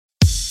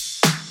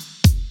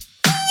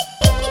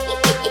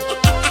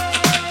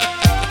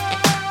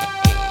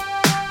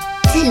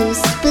too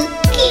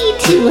spooky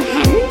to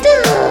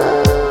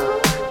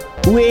handle.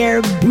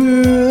 We're Book.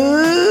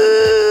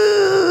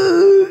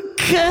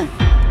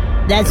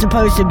 That's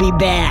supposed to be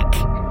back.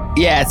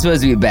 Yeah, it's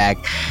supposed to be back.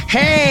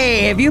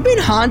 Hey, have you been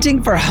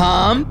haunting for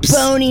humps?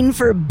 Boning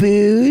for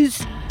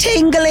booze.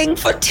 Tingling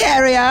for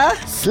terrier?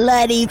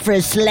 Slutty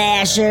for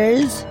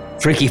slashers.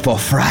 Freaky for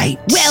fright?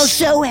 Well,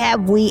 so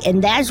have we,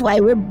 and that's why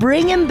we're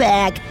bringing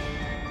back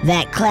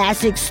that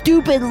classic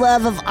stupid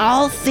love of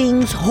all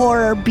things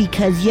horror,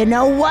 because you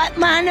know what,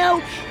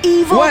 Mono?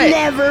 Evil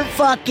never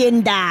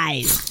fucking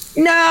dies.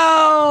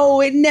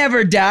 No, it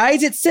never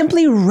dies. It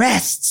simply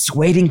rests,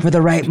 waiting for the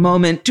right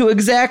moment to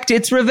exact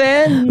its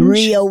revenge.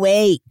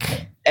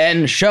 Reawake.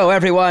 And show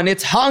everyone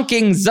its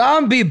honking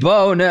zombie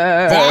boner.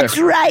 That's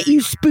right,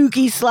 you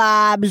spooky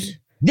slobs.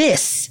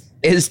 This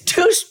is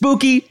too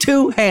spooky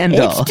to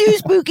handle. It's too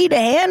spooky to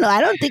handle.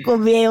 I don't think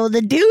we'll be able to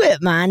do it,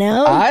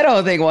 Mono. I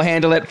don't think we'll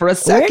handle it for a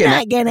second. We're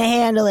not going to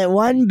handle it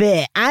one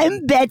bit.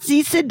 I'm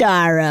Betsy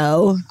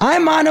Sidaro.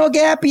 I'm Mono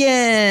Gapian.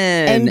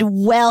 And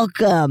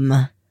welcome.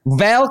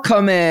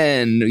 Welcome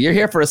in. You're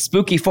here for a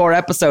spooky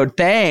 4-episode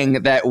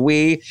thing that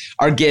we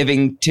are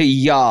giving to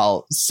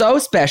y'all. So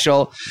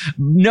special.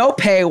 No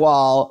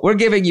paywall. We're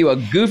giving you a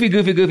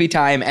goofy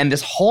time. And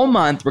this whole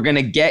month, we're going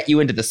to get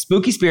you into the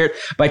spooky spirit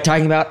by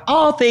talking about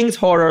all things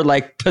horror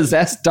like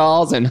possessed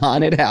dolls and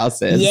haunted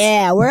houses.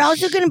 Yeah, we're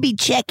also going to be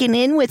checking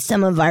in with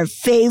some of our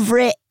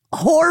favorite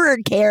horror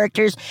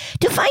characters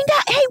to find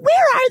out, hey,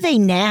 where are they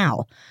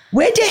now?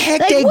 Where the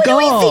heck they what go?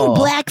 What do we think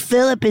Black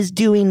Phillip is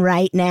doing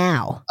right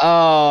now?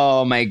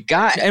 Oh my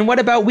God! And what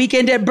about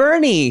Weekend at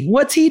Bernie?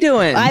 What's he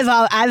doing?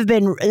 I've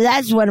been.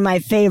 That's one of my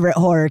favorite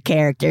horror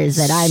characters.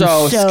 That I'm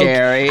so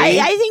scary.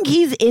 I think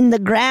he's in the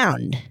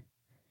ground.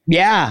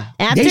 Yeah.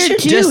 After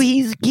 2,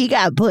 he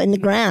got put in the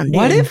ground.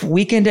 What dude. if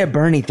Weekend at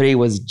Bernie 3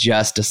 was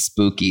just a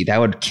spooky?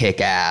 That would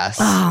kick ass.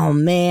 Oh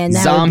man,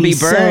 that Zombie would be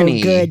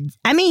Bernie. so good.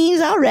 I mean,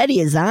 he's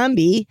already a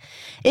zombie.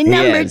 In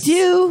number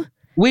 2.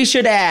 We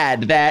should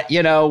add that,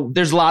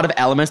 there's a lot of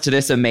elements to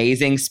this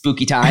amazing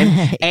spooky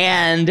time.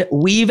 And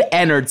we've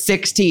entered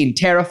 16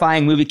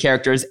 terrifying movie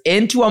characters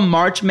into a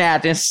March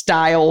Madness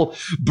style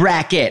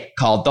bracket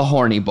called the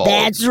Horny Bowl.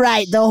 That's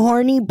right. The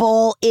Horny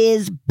Bowl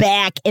is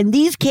back. And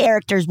these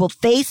characters will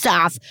face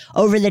off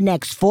over the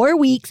next 4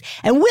 weeks.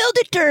 And we'll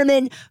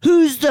determine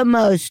who's the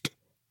most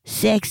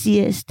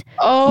sexiest,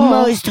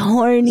 most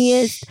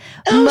horniest,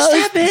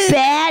 most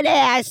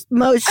badass,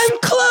 most I'm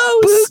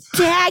close.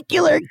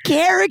 spectacular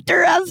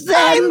character of them.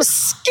 I'm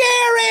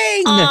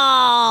scaring.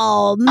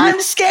 Oh, I'm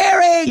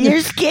scaring.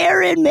 You're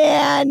scaring,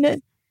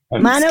 man.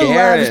 Mono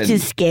loves to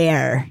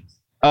scare.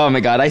 Oh my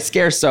God, I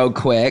scare so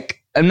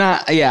quick. I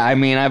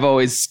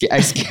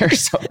scare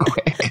so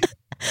quick.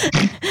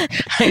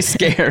 I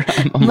scare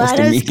almost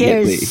Mono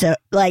immediately. scares so,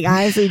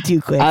 honestly,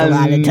 too quick a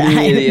lot of times.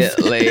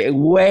 Immediately.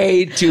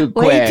 Way too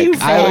quick. Way too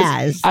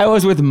fast. I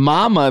was with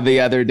Mama the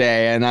other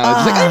day, and I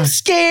was like, I'm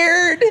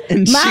scared.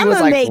 And Mama she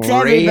was like, makes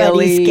really?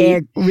 everybody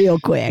scared real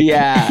quick.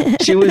 Yeah.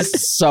 She was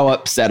so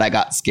upset I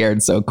got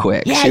scared so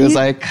quick. Yeah, she was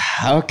like,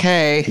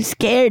 okay.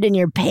 Scared in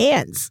your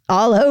pants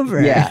all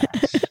over. Yeah.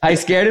 I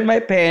scared in my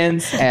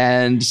pants,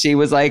 and she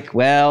was like,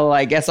 well,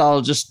 I guess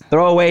I'll just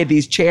throw away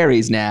these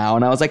cherries now.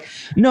 And I was like,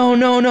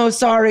 no,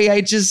 sorry.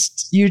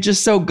 You're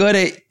just so good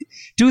at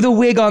do the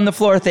wig on the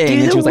floor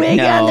thing. And she was like,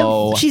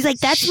 no. She's like,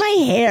 that's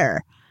my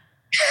hair.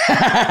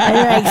 And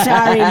you're like,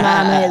 sorry,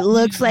 Mama. It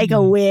looks like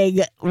a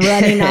wig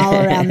running all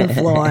around the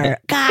floor.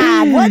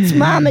 God, what's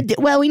Mama do?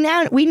 Well, we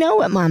know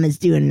what Mama's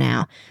doing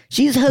now.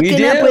 She's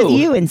hooking up with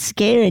you and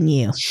scaring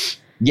you.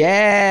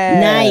 Yeah.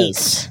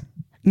 Nice.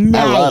 I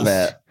love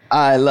it.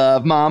 I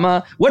love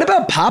Mama. What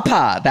about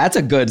Papa? That's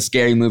a good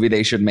scary movie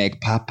they should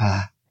make.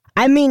 Papa.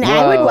 I mean, Whoa.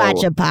 I would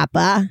watch a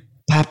Papa.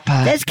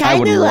 Papa. That's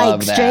kind of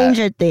like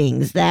Stranger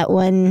Things, that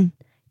one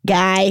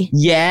guy.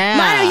 Yeah.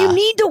 Mono, you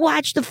need to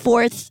watch the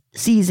 4th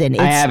season.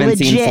 It's I haven't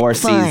seen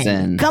 4th fun.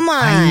 season. Come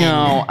on. I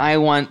know. I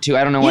want to.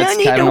 I don't know what's...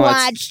 You don't need to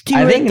watch 2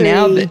 I or think 3.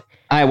 now that...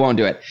 I won't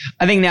do it.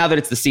 I think now that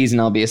it's the season,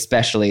 I'll be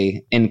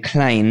especially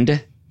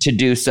inclined to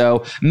do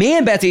so. Me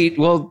and Betsy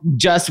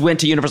just went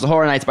to Universal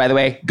Horror Nights, by the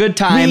way. Good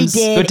times.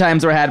 We did. Good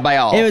times were had by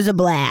all. It was a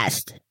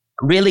blast.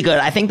 Really good.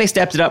 I think they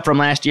stepped it up from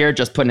last year,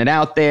 just putting it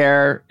out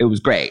there. It was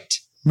great.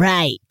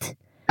 Right.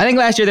 I think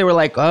last year they were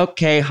like,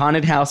 okay,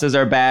 haunted houses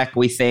are back,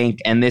 we think.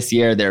 And this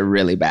year they're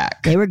really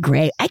back. They were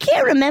great. I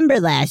can't remember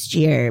last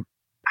year.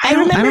 I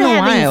don't know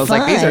why. I was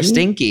like, these are fun.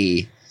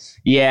 stinky.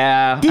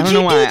 Yeah. Did I don't you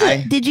know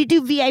why. Did you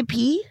do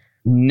VIP?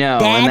 No.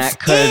 And That's that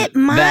could... it,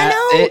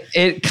 Mono?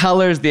 It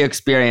colors the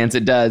experience.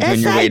 It does when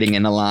you're waiting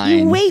in a line.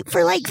 You wait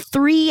for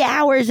 3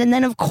 hours and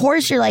then of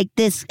course you're like,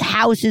 this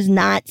house is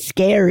not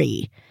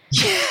scary.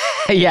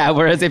 Yeah,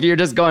 whereas if you're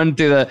just going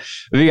through the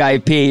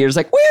VIP, you're just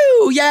like,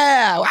 woo,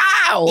 yeah,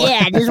 wow.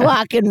 Yeah, just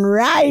walking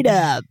right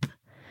up.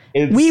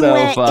 It's We so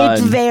went. fun.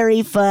 It's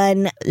very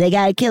fun. They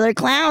got a Killer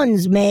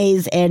Clowns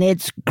maze and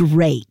it's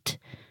great.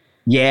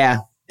 Yeah,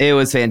 It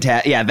was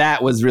fantastic. Yeah,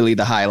 that was really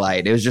the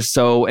highlight. It was just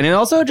so, and it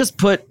also just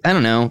put, I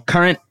don't know,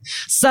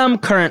 some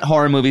current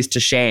horror movies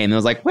to shame. It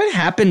was like, what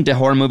happened to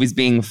horror movies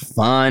being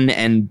fun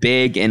and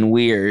big and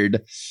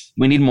weird?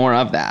 We need more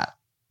of that.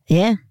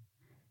 Yeah,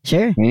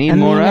 sure. We need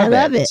more of it. I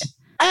love it.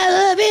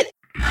 I love it.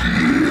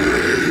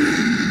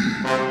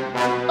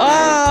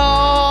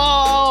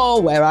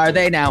 Oh, where are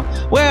they now?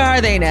 Where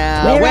are they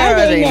now? Where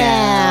are they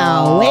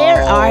now?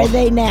 Where are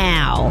they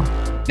now?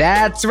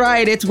 That's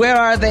right. It's Where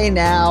Are They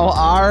Now?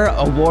 Our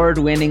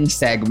award-winning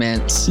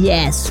segment.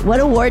 Yes. What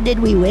award did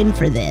we win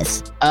for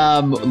this?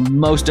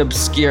 Most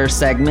obscure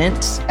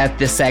segment at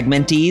the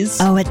Segmentees.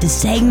 Oh, at the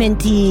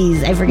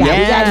Segmentees. I forgot.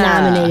 We got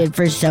nominated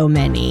for so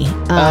many.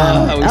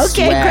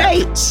 Okay,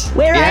 great.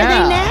 Where are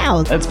they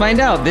now? Let's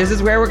find out. This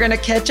is where we're going to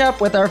catch up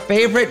with our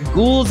favorite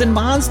ghouls and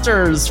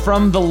monsters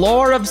from the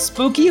lore of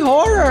spooky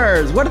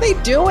horrors. What are they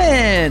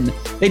doing?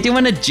 They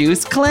doing a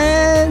juice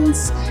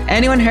cleanse?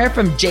 Anyone heard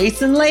from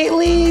Jason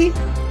lately?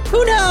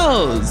 Who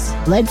knows?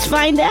 Let's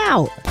find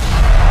out.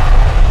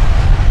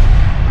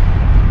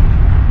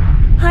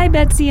 Hi,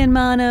 Betsy and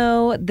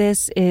Mono.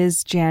 This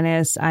is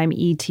Janice. I'm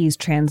E.T.'s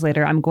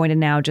translator. I'm going to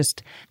now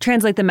just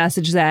translate the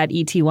message that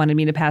E.T. wanted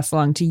me to pass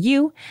along to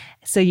you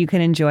so you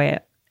can enjoy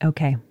it.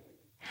 Okay.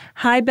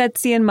 Hi,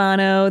 Betsy and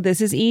Mono. This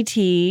is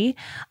E.T.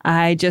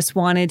 I just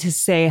wanted to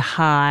say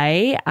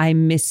hi. I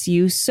miss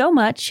you so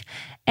much.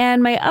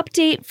 And my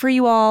update for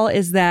you all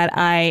is that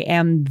I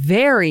am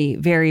very,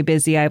 very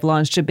busy. I've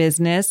launched a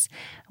business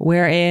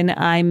wherein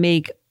I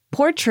make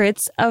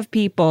portraits of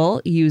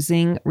people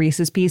using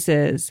Reese's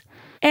Pieces.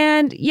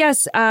 And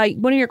yes,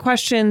 one of your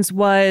questions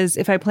was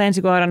if I plan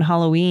to go out on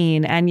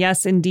Halloween. And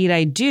yes, indeed,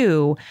 I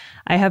do.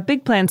 I have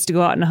big plans to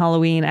go out on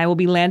Halloween. I will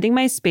be landing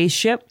my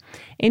spaceship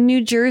in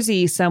New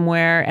Jersey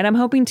somewhere, and I'm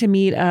hoping to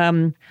meet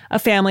a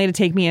family to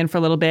take me in for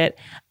a little bit.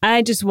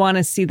 I just want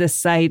to see the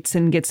sights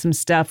and get some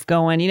stuff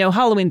going. You know,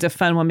 Halloween's a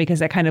fun one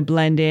because I kind of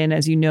blend in,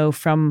 as you know,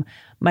 from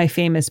my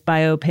famous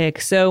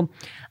biopic. So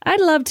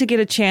I'd love to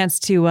get a chance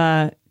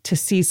to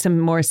see some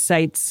more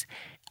sights.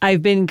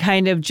 I've been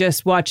kind of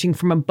just watching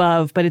from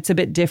above, but it's a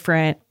bit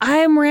different.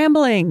 I'm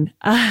rambling.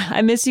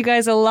 I miss you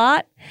guys a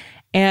lot,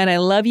 and I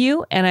love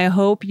you, and I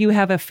hope you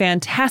have a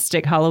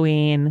fantastic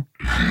Halloween.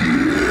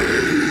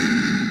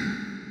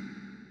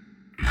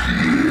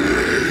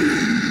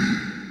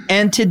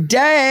 And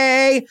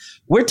today,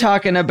 we're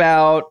talking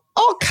about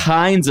all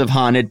kinds of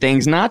haunted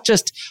things, not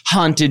just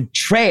haunted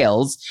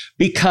trails,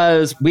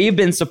 because we've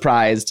been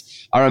surprised.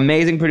 Our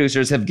amazing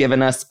producers have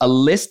given us a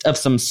list of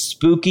some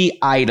spooky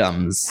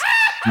items.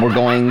 We're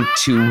going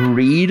to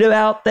read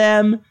about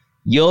them.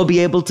 You'll be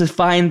able to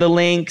find the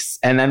links,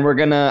 and then we're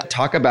going to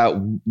talk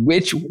about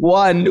which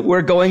one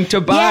we're going to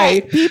buy.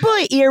 Yeah, people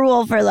at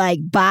Earwolf are like,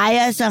 buy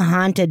us a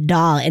haunted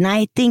doll, and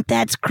I think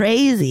that's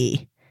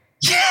crazy.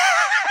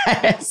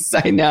 Yes,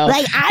 I know.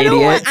 Like,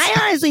 I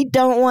honestly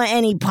don't want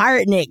any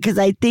part in it because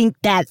I think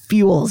that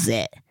fuels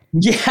it.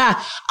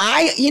 Yeah,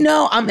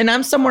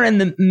 I'm somewhere in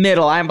the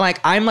middle. I'm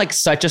like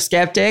such a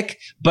skeptic,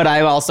 but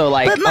I'm also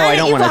like, I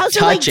don't want to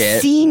touch it.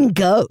 You've seen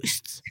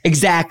ghosts.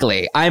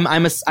 Exactly.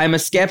 I'm a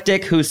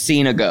skeptic who's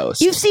seen a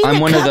ghost. You've seen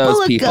I'm one of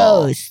those people.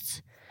 Ghosts.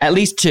 At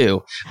least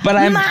 2. But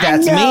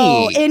that's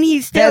me. And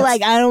he's still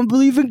like, I don't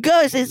believe in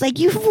ghosts. It's like,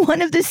 you have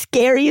one of the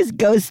scariest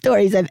ghost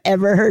stories I've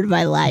ever heard in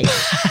my life.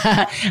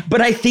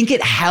 But I think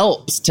it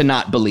helps to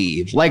not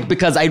believe. Like,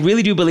 because I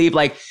really do believe,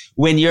 like,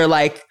 when you're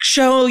like,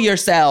 show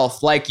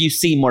yourself, like, you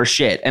see more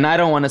shit. And I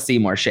don't want to see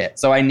more shit.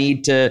 So I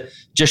need to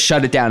just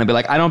shut it down and be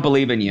like, I don't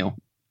believe in you.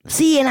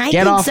 See, and I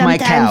think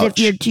sometimes if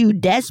you're too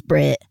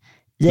desperate,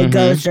 the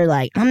ghosts are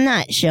like, I'm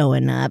not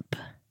showing up.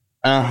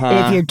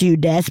 If you're too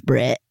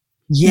desperate.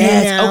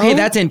 Yes. You know? Okay,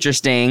 that's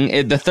interesting.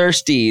 The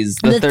thirsties.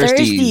 The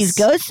thirsties.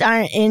 Ghosts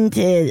aren't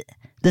into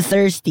the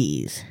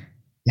thirsties.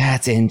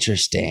 That's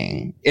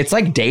interesting. It's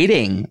like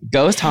dating.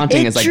 Ghost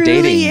haunting is like dating.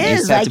 It truly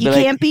is. Like, you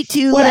can't be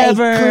too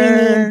whatever. Like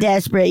clingy and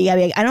desperate. You gotta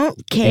be like, I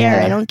don't care.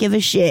 I don't give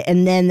a shit.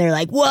 And then they're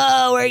like,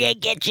 whoa, we're gonna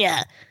get you.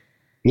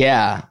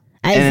 Yeah.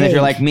 And if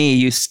you're like me,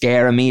 you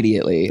scare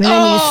immediately. And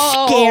then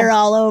you scare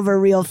all over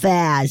real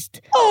fast.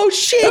 Oh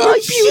shit! You're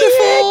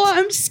beautiful.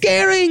 I'm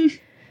scaring.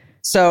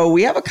 So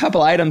we have a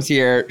couple items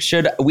here.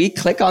 Should we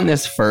click on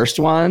this first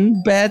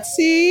one,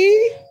 Betsy?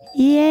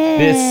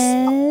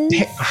 Yes.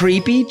 This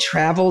creepy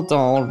travel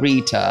doll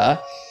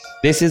Rita.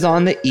 This is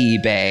on the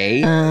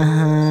eBay.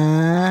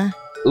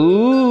 Uh-huh.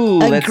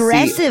 Ooh,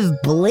 aggressive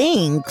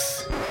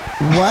blinks.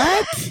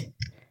 What?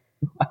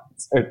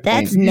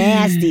 That's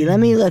nasty. Let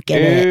me look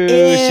at it.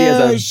 Ew, she has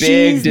a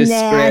big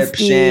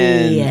description.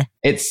 Nasty.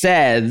 It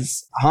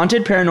says,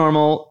 haunted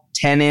paranormal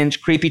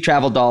 10-inch creepy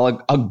travel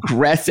doll,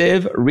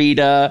 aggressive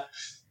Rita,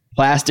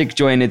 plastic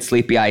jointed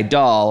sleepy-eyed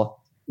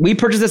doll. We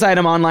purchased this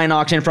item online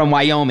auction from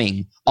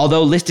Wyoming.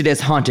 Although listed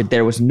as haunted,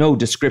 there was no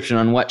description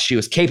on what she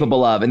was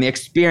capable of and the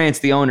experience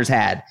the owners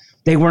had.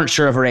 They weren't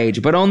sure of her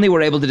age, but only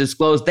were able to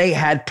disclose they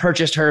had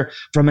purchased her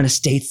from an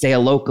estate sale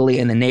locally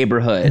in the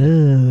neighborhood.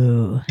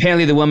 Ooh.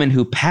 Apparently, the woman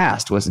who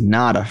passed was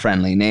not a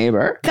friendly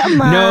neighbor.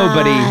 Come on.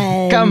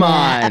 Nobody. Come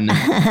on.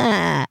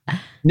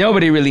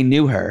 Nobody really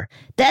knew her.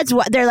 That's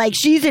what they're like.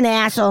 She's an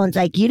asshole. And it's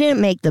like, you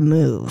didn't make the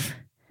move.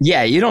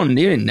 Yeah, you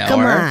didn't know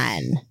Come her.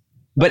 on.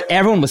 But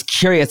everyone was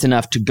curious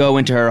enough to go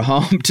into her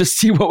home to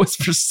see what was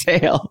for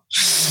sale.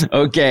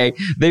 Okay,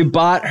 they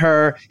bought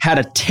her, had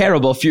a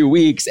terrible few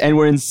weeks, and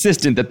were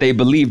insistent that they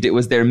believed it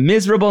was their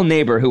miserable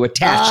neighbor who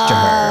attached to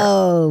her.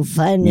 Oh,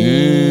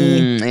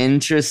 funny.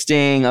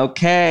 Interesting.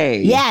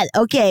 Okay. Yeah,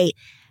 okay.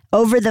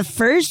 Over the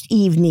first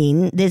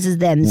evening, this is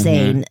them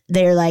saying,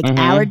 they're like,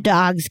 our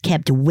dogs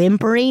kept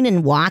whimpering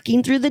and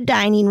walking through the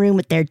dining room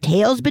with their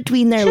tails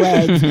between their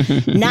legs,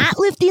 not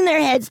lifting their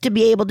heads to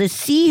be able to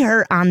see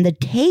her on the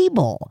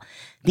table.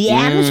 The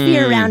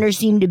atmosphere around her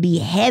seemed to be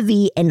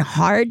heavy and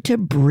hard to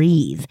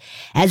breathe.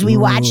 As we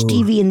watched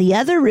TV in the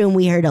other room,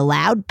 we heard a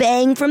loud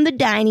bang from the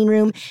dining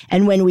room,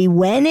 and when we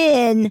went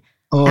in,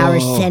 our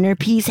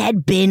centerpiece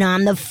had been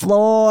on the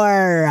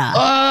floor.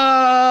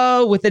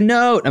 Oh, with a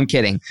note. I'm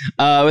kidding.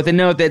 With a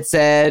note that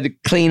said,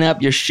 clean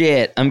up your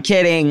shit. I'm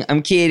kidding.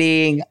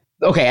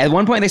 Okay, at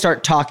one point they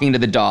start talking to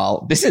the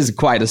doll. This is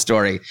quite a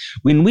story.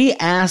 When we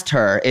asked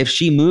her if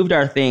she moved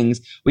our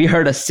things, we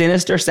heard a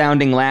sinister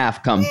sounding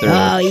laugh come through.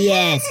 Oh,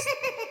 yes.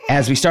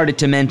 As we started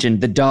to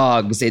mention the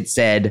dogs, it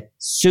said,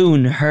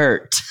 soon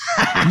hurt.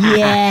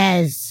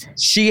 Yes.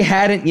 She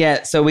hadn't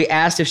yet, so we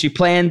asked if she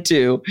planned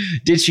to.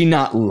 Did she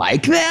not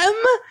like them?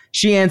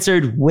 She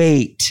answered,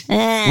 wait.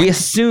 We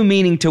assume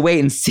meaning to wait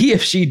and see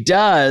if she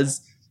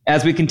does.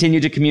 As we continue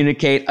to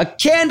communicate, a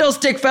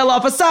candlestick fell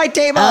off a side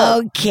table.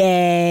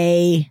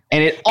 Okay.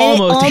 And it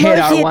almost hit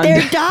our one.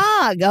 Their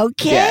dog.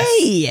 Okay.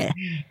 Yes.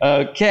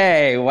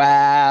 Okay.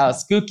 Wow.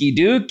 Spooky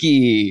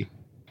dookie.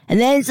 And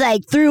then it's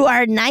like through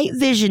our night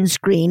vision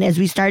screen, as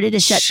we started to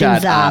shut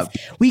things up. off,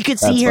 we could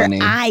see her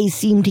eyes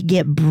seem to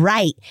get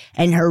bright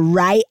and her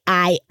right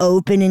eye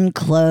open and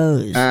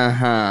close.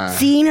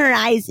 Seeing her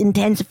eyes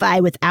intensify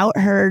without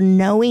her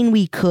knowing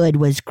we could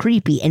was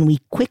creepy, and we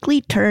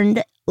quickly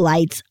turned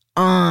lights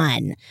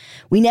on.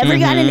 We never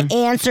got an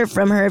answer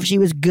from her if she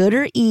was good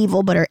or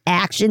evil, but her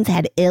actions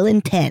had ill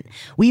intent.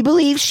 We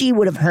believe she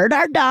would have hurt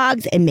our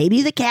dogs and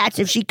maybe the cats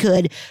if she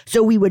could,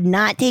 so we would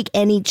not take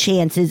any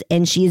chances,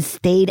 and she has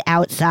stayed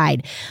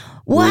outside.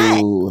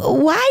 What? Ooh.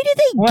 Why did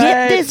they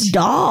get this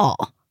doll?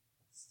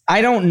 I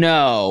don't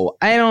know.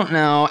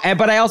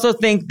 But I also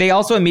think they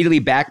also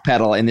immediately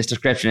backpedal in this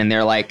description, and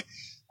they're like,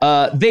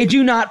 they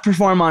do not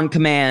perform on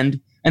command.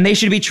 And they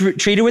should be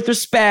treated with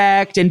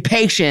respect and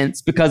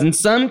patience, because in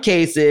some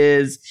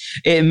cases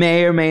it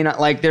may or may not,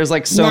 like, there's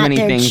like so many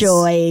things. Not their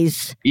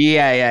choice.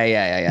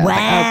 Yeah.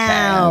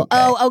 Wow.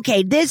 Like, okay.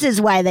 Okay. This is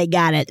why they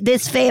got it.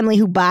 This family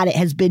who bought it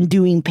has been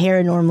doing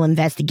paranormal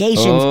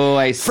investigations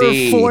for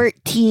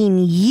 14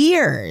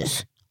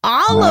 years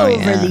all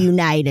over the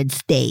United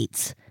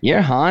States.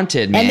 You're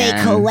haunted, man. And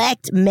they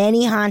collect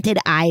many haunted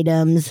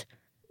items.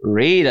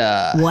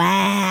 Rita.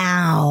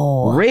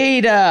 Wow.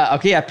 Rita.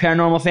 Okay, yeah,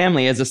 Paranormal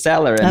Family is a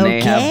seller, and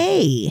they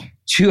have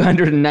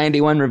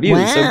 291 reviews.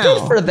 Wow. So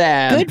good for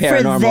them, Good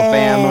Paranormal for them.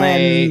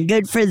 Family.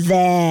 Good for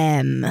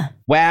them.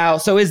 Wow.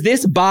 So is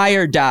this buy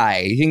or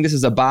die? You think this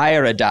is a buy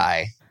or a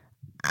die?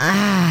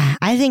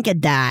 I think a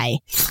die.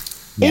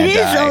 Yeah, it is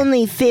die.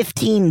 only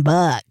 $15.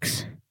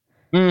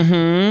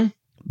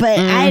 But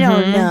I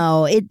don't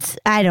know.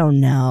 I don't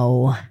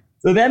know.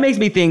 So that makes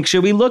me think,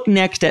 should we look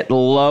next at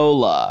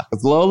Lola?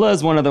 Because Lola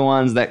is one of the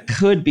ones that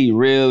could be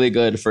really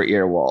good for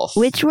Earwolf.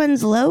 Which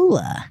one's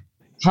Lola?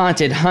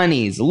 Haunted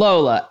Honeys,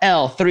 Lola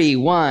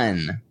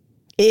L31.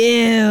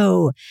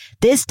 Ew.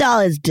 This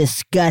doll is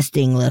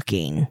disgusting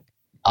looking.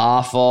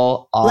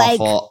 Awful.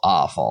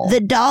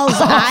 The doll's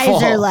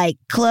eyes are like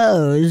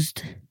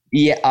closed.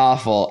 Yeah,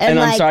 awful. And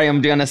I'm like, sorry,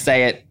 I'm going to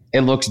say it.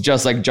 It looks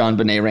just like John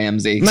Benet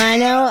Ramsey. I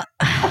know.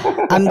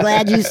 I'm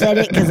glad you said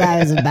it because I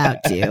was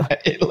about to.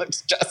 It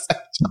looks just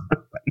like John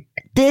Benet.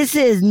 This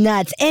is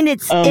nuts. And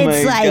it's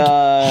like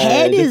God.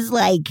 head is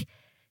like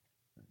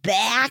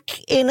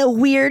back in a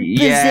weird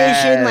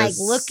position, like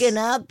looking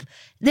up.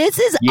 This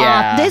is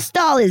this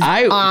doll is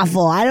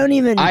awful.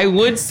 I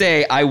would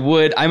say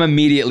I'm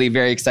immediately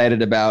very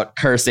excited about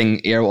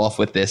cursing Earwolf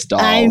with this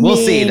doll. We'll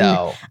see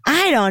though.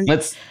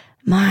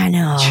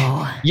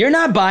 Mono. You're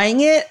not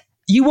buying it?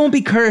 You won't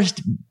be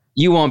cursed.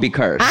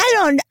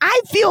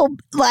 I feel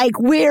like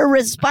we're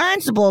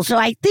responsible, so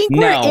I think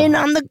we're in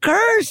on the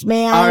curse,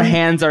 man. Our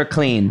hands are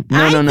clean.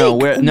 No.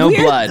 We're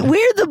blood.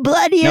 We're the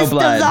bloodiest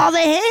of all the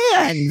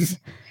hands.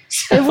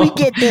 If we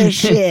get this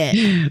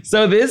shit.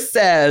 So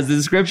the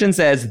description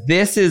says,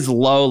 this is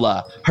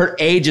Lola. Her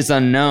age is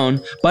unknown,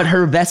 but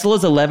her vessel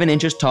is 11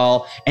 inches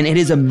tall, and it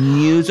is a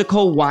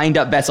musical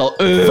wind-up vessel.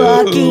 Ooh.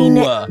 Fucking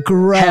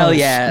gross. Hell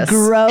yes.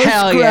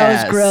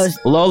 Gross.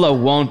 Lola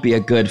won't be a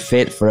good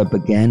fit for a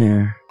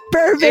beginner.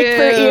 Perfect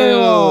for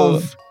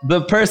Earwolf.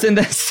 The person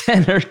that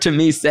sent her to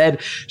me said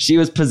she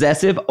was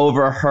possessive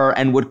over her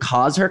and would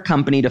cause her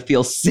company to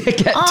feel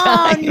sick at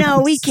times. Oh,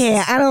 no, we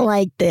can't. I don't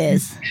like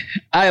this.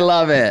 I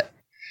love it.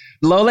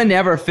 Lola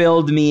never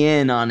filled me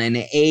in on an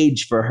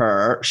age for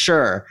her,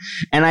 sure.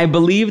 And I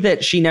believe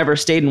that she never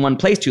stayed in one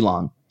place too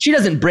long. She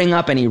doesn't bring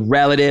up any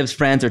relatives,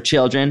 friends, or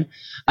children.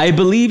 I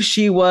believe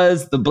she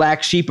was the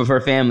black sheep of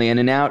her family and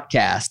an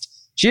outcast.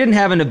 She didn't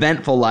have an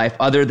eventful life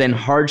other than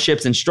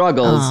hardships and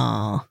struggles.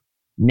 Oh.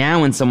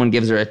 Now when someone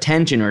gives her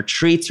attention or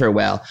treats her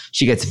well,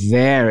 she gets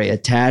very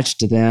attached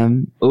to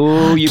them.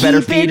 Ooh, you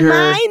better feed her.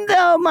 Keep in mind,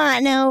 though,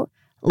 Mono,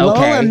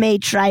 Lola may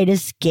try to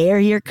scare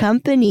your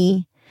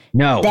company.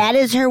 No. That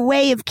is her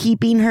way of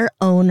keeping her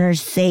owners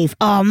safe.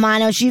 Oh,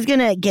 Mono, she's going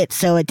to get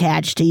so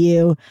attached to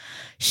you.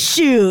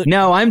 Shoot.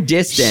 No, I'm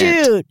distant.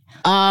 Shoot.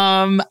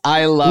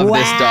 I love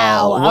this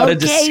doll. What a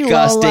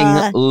disgusting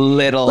Lola.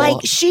 little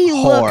she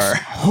whore. looks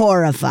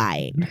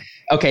horrifying.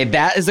 Okay,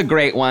 that is a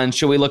great one.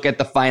 Should we look at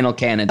the final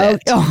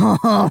candidate?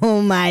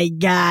 Oh my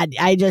God.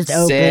 I just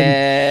opened.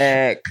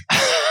 Sick.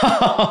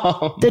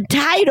 The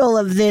title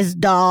of this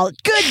doll,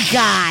 good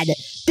God.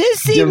 This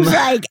seems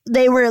like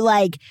they were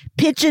like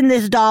pitching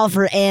this doll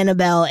for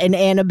Annabelle, and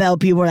Annabelle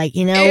people were like,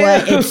 you know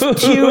what? It's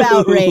too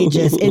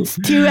outrageous. It's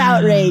too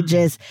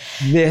outrageous.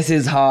 This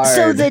is hard.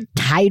 So the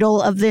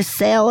title of this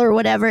sale or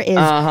whatever is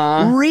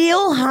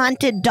Real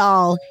Haunted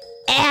Doll,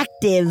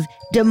 Active,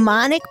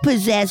 Demonic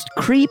Possessed,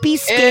 Creepy,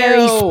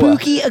 Scary,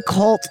 Spooky,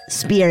 Occult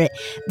Spirit.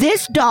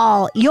 This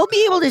doll, you'll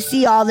be able to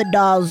see all the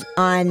dolls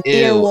on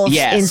Earwolf's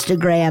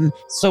Instagram.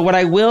 So what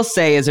I will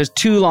say is there's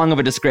too long of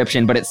a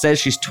description, but it says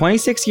she's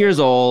 26 years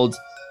old.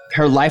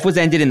 Her life was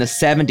ended in the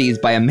 70s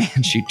by a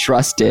man she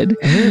trusted.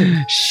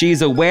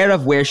 She's aware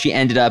of where she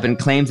ended up and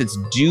claims it's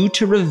due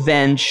to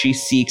revenge she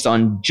seeks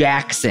on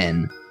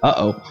Jackson.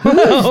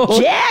 Who's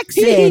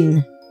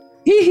Jackson?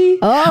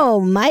 Oh,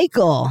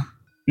 Michael.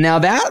 Now,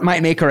 that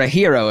might make her a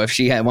hero if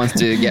she wants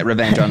to get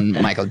revenge on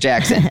Michael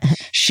Jackson.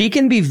 She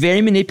can be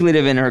very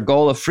manipulative in her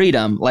goal of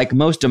freedom, like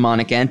most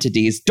demonic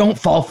entities. Don't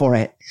fall for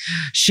it.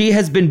 She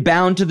has been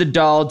bound to the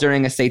doll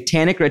during a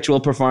satanic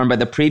ritual performed by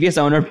the previous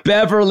owner,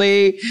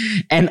 Beverly,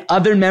 and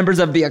other members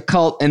of the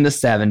occult in the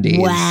 70s.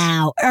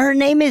 Wow. Her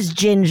name is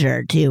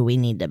Ginger, too, we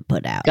need to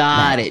put out.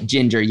 Got it,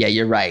 Ginger. Yeah,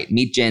 you're right.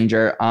 Meet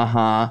Ginger.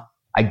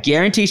 I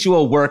guarantee she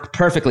will work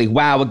perfectly.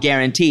 Wow, a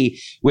guarantee.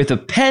 With a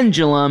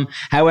pendulum.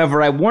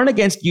 However, I warn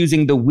against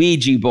using the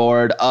Ouija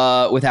board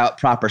without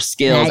proper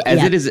skills,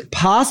 as it is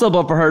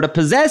possible for her to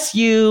possess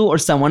you or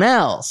someone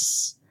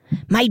else.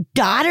 My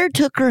daughter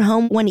took her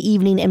home one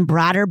evening and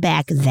brought her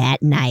back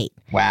that night.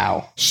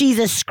 Wow. She's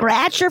a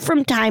scratcher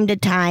from time to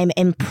time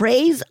and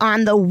preys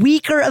on the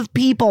weaker of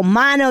people.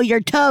 Mono, you're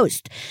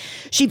toast.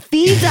 She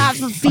feeds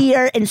off of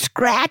fear and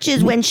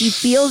scratches when she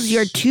feels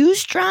you're too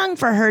strong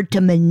for her to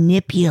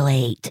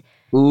manipulate.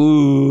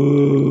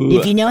 Ooh.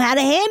 If you know how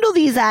to handle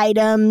these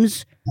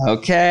items,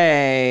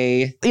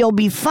 okay, you'll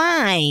be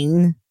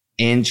fine.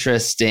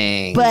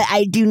 Interesting. But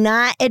I do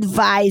not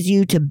advise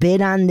you to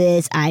bid on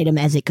this item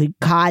as it could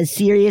cause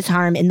serious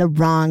harm in the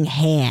wrong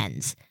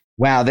hands.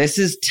 Wow, this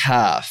is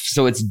tough.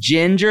 So it's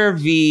Ginger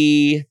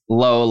v.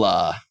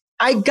 Lola.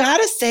 I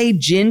gotta say,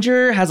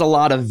 Ginger has a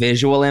lot of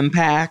visual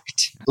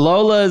impact.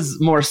 Lola's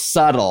more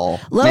subtle.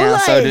 Lola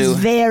is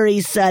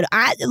very subtle.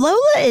 Lola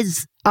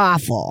is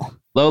awful.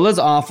 Lola's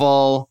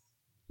awful.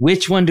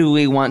 Which one do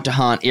we want to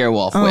haunt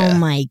Earwolf with? Oh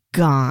my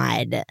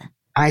God.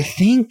 I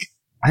think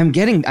I'm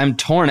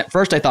torn. At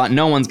first I thought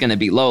no one's gonna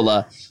beat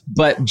Lola,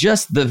 but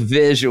just the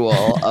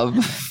visual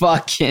of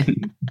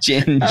fucking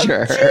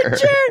Ginger.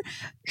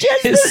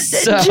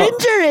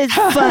 Ginger is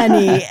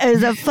funny.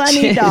 It's a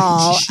funny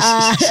doll.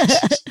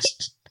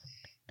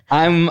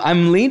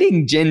 I'm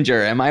leaning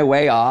Ginger. Am I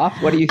way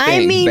off? What do you think?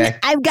 I mean, Beck?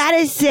 I've got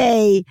to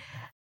say,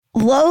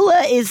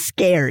 Lola is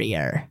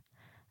scarier.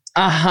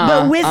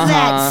 But with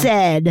that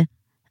said,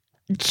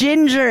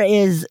 Ginger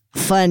is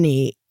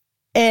funny.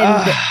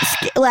 And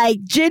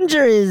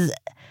Ginger is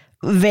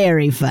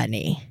very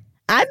funny.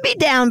 I'd be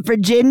down for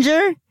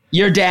Ginger.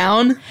 You're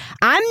down?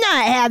 I'm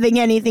not having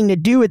anything to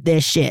do with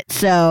this shit,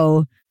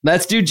 so...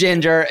 Let's do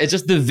Ginger. It's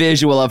just the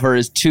visual of her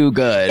is too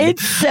good.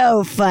 It's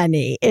so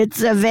funny.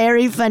 It's a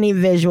very funny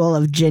visual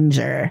of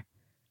Ginger.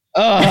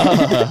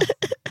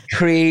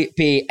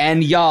 Creepy.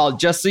 And y'all,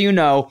 just so you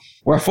know,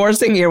 we're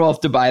forcing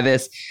Earwolf to buy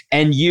this,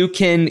 and you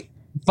can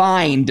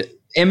find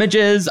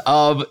images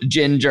of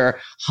Ginger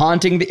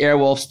haunting the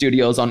Earwolf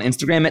Studios on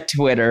Instagram and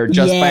Twitter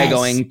just by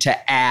going to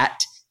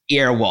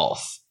 @Earwolf.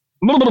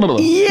 We're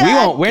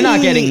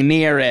not getting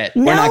near it.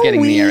 No, we're not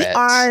getting near it. We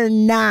are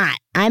not.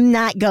 I'm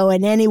not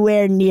going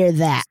anywhere near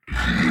that.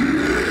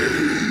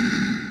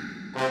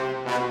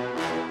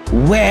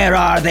 Where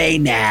are they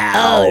now?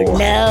 Oh,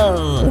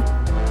 no.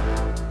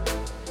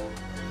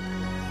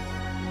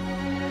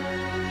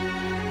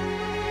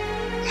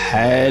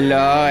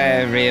 Hello,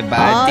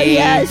 everybody. Oh,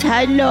 yes.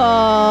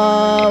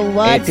 Hello.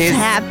 What's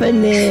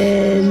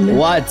happening?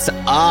 What's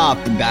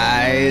up,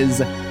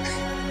 guys?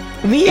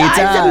 We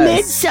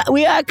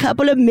are a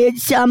couple of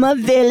midsummer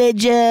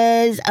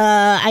villagers.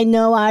 I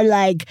know our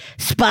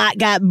spot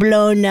got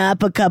blown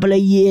up a couple of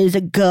years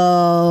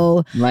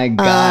ago. My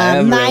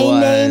God, my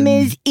name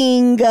is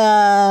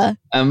Inga.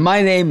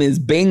 My name is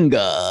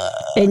Binga.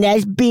 And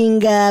that's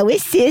Binga. We're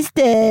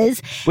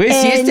sisters. We're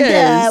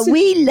sisters.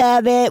 We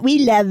love it. We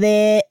love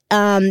it.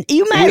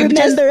 You might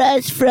remember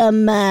us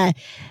from...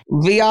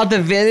 we are the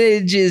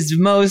village's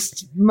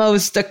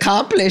most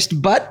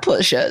accomplished butt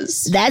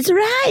pushers. That's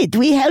right.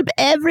 We help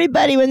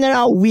everybody when they're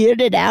all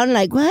weirded out and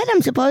like, what?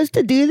 I'm supposed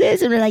to do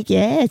this? And we're like,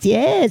 yes,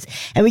 yes.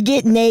 And we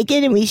get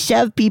naked and we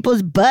shove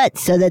people's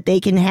butts so that they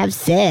can have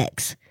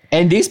sex.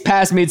 And this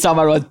past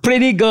Midsummer was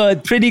pretty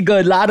good.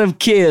 Lot of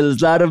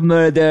kills, lot of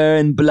murder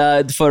and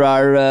blood for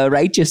our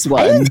righteous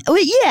one. And a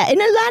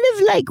lot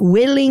of like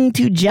willing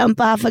to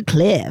jump off a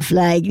cliff.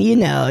 Like,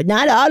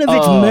 not all of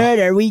it's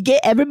murder.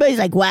 Everybody's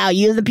like, wow,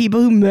 you're the people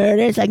who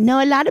murder. It's like,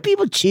 no, a lot of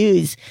people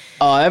choose.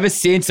 Oh, I've ever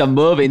seen some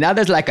movie. Now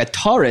there's like a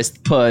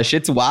tourist push.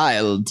 It's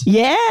wild.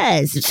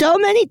 Yes. So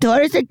many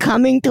tourists are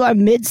coming to our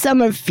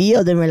Midsummer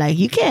field and we're like,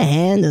 you can't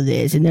handle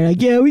this. And they're like,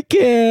 yeah, we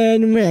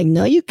can. And we're like,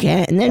 no, you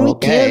can't. And then we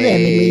kill them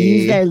and we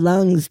use their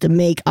lungs to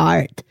make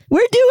art.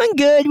 We're doing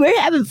good.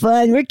 We're having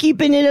fun. We're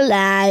keeping it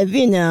alive.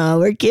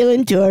 We're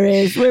killing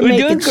tourists. We're making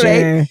doing great.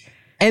 Sure.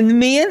 And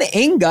me and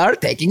Inga are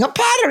taking a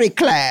pottery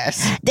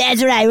class.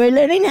 That's right. We're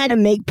learning how to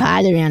make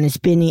pottery on a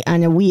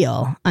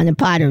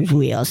potter's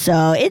wheel.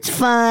 So it's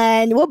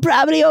fun. We'll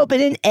probably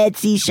open an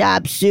Etsy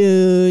shop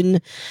soon.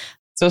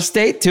 So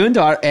stay tuned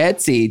to our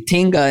Etsy,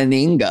 Tinga and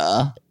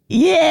Inga.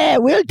 Yeah,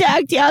 we'll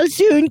talk to y'all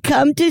soon.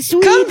 Come to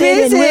Sweden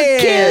and we'll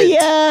kill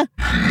ya.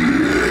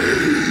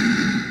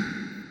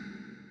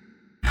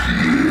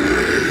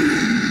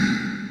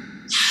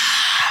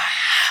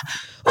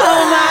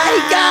 Oh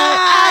my God!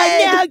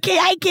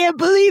 I can't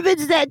believe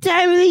it's that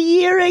time of the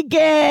year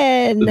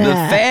again. The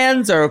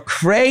fans are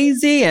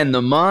crazy and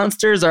the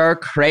monsters are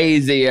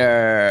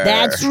crazier.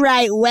 That's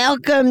right.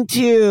 Welcome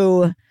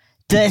to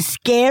the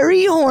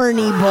Scary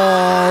Horny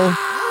Bowl.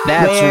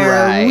 That's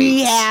right.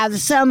 We have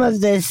some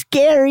of the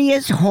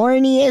scariest,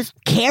 horniest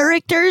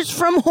characters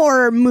from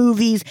horror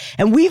movies,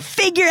 and we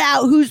figure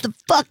out who's the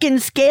fucking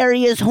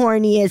scariest,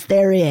 horniest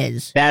there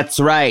is. That's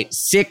right.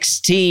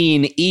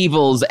 16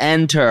 evils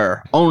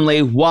enter.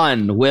 Only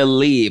one will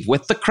leave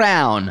with the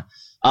crown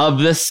of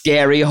the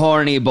Scary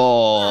Horny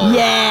Bowl.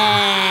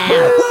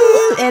 Yeah!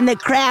 And the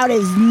crowd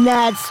is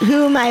nuts.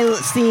 Who am I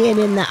seeing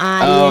in the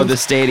audience? Oh, the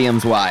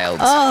stadium's wild.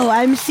 Oh,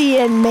 I'm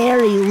seeing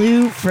Mary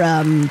Lou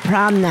from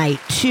Prom Night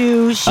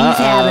 2. She's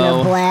having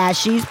a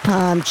blast. She's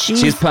pumped.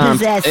 She's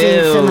pumped.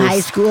 Possessing some high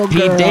school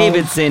girls. Pete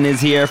Davidson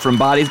is here from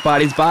Bodies,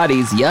 Bodies,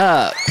 Bodies.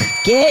 Yuck.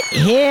 Get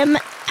him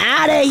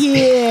out of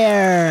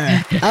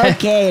here.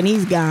 Okay, and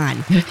he's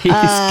gone. He's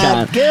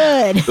gone.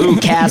 Good. Ooh,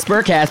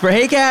 Casper.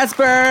 Hey,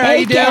 Casper. How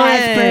you doing?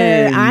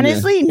 Casper.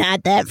 Honestly,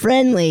 not that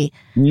friendly.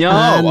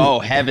 No.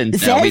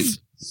 Heavens. Says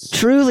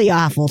truly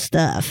awful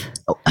stuff.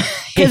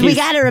 Because we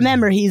got to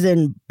remember he's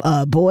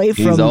a boy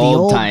from the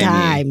old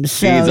times.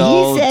 So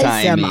he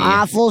says some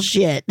awful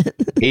shit.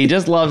 He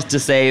just loves to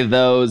say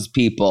those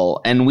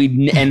people, and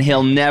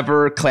he'll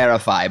never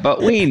clarify,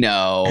 but we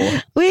know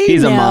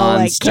he's a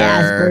monster. What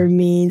Casper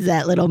means,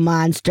 that little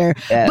monster.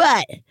 Yeah.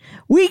 But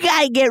we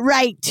got to get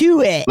right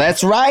to it.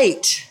 That's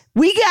right.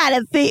 We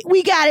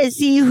gotta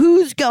see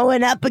who's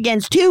going up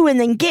against who and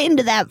then get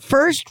into that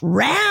first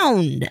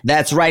round.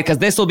 That's right, because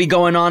this will be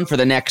going on for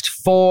the next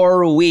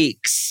 4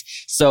 weeks.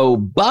 So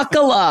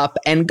buckle up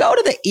and go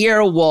to the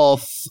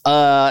Earwolf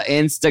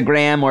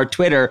Instagram or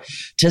Twitter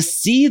to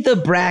see the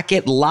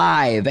bracket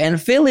live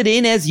and fill it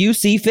in as you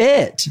see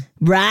fit.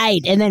 Right,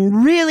 and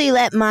then really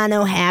let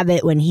Mono have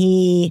it when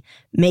he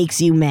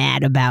makes you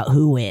mad about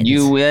who wins.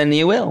 You will, and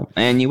you will,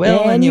 and you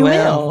will, and you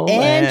will,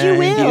 and you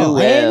will,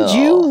 and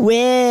you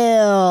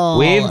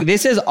will.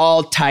 This is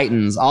all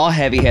Titans, all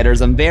heavy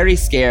hitters. I'm very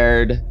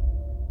scared.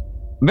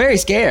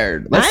 Let's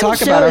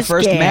talk about our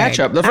first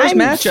matchup. The first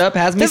matchup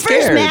has me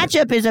scared. The first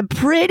matchup is a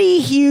pretty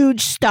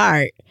huge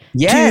start.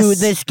 Yes. To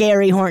the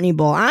Scary Horny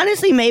Bowl.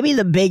 Honestly, maybe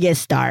the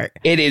biggest start.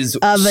 It is.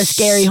 Of a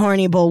Scary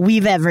Horny Bowl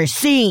we've ever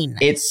seen.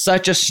 It's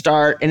such a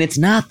start, and it's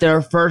not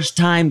their first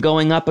time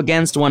going up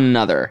against one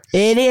another.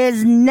 It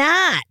is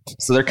not.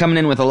 So they're coming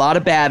in with a lot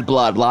of bad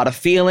blood, a lot of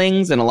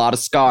feelings, and a lot of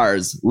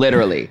scars,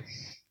 literally.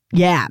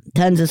 Yeah,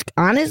 tons of,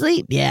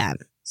 honestly, yeah.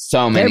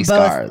 So many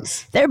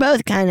scars. They're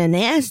both kind of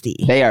nasty.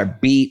 They are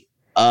beat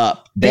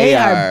up. They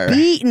are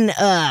beaten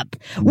up.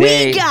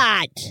 We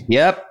got...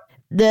 Yep.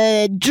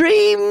 The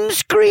Dreamer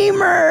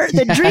Screamer,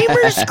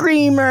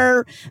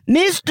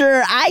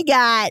 Mr. I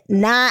got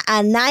not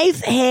a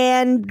knife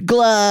hand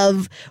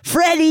glove,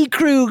 Freddy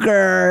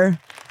Krueger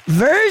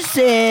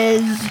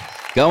versus...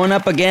 Going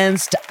up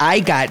against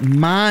I got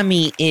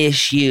mommy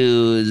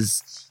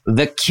issues,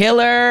 the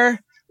killer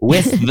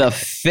with the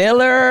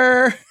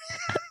filler.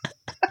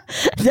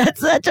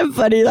 That's such a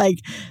funny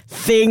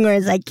thing where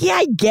it's like, yeah,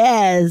 I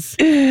guess.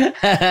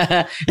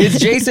 It's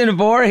Jason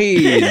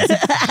Voorhees.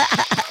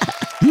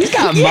 He's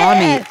got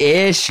mommy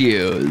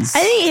issues. I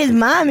think his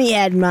mommy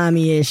had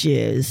mommy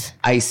issues.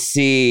 I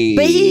see.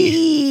 But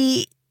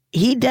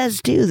he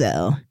does too,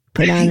 though.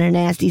 Put on her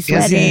nasty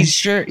sweater. He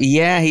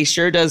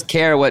sure does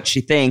care what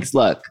she thinks.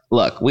 Look,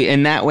 we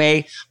in that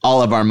way,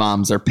 all of our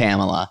moms are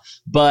Pamela.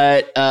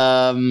 But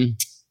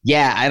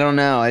yeah, I don't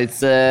know.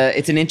 It's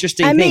an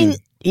interesting thing. I mean,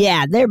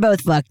 yeah, they're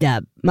both fucked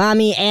up.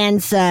 Mommy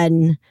and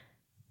son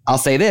I'll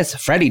say this,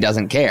 Freddy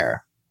doesn't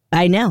care.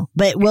 I know,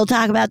 but we'll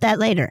talk about that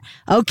later.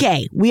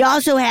 Okay, we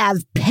also have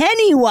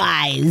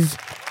Pennywise,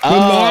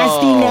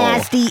 the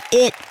nasty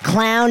it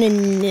clown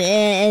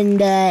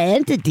and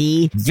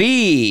entity.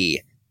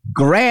 V,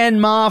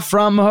 Grandma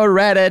from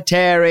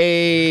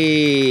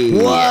Hereditary.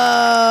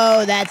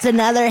 Whoa, that's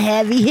another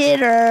heavy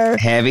hitter.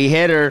 Heavy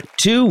hitter.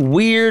 2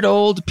 weird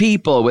old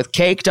people with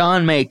caked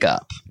on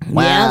makeup.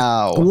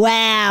 Wow. Yep.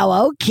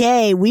 Wow.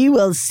 Okay, we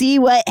will see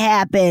what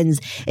happens.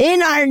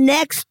 In our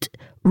next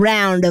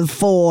round of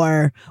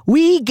 4,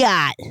 we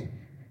got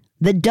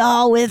the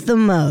doll with the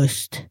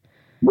most.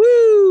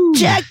 Woo!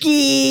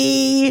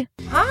 Chucky.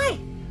 Hi,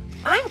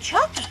 I'm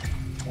Chucky.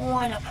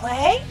 Wanna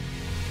play?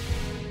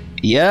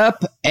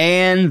 Yep,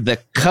 and the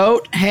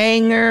coat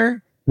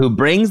hanger who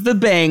brings the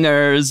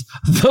bangers,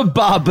 the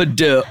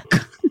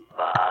Babadook.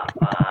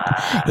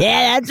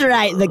 Yeah, that's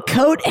right. The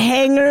coat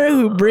hanger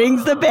who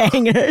brings the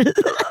bangers.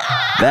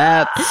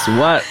 That's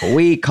what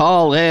we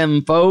call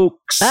him,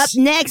 folks. Up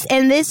next,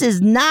 and this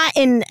is not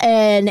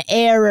an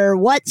error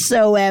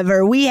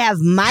whatsoever, we have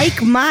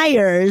Mike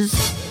Myers.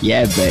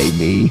 Yeah,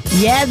 baby.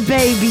 Yeah,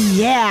 baby,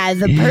 yeah.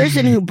 The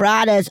person who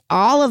brought us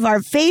all of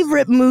our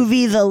favorite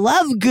movie, The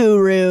Love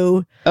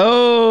Guru.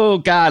 Oh,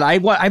 God.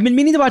 I've been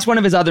meaning to watch one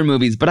of his other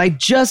movies, but I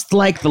just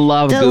like The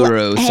Love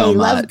Guru so much.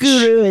 Love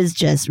Guru is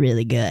just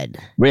really good.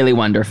 Really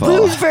wonderful.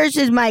 Who's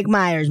versus Mike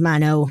Myers,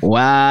 Mano?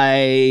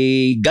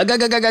 Why? Get your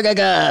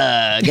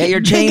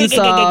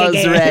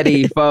chainsaws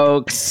ready,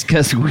 folks,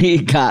 because we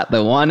got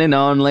the one and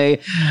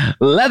only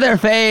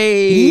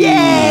Leatherface.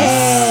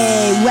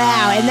 Yay!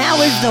 Wow, and that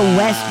was the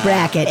West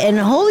bracket. And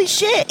holy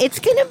shit, it's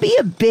going to be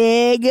a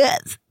big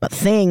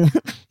thing.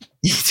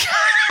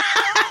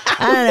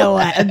 I don't know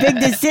what. A big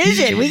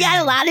decision. We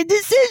got a lot of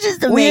decisions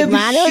to make,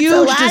 Mano. It's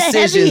a lot of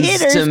heavy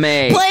hitters to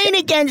make. Playing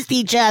against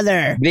each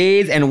other.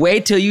 These, and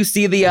wait till you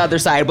see the other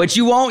side, but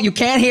you won't. You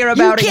can't hear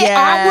about it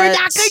yet. We're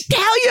not going to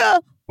tell you.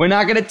 We're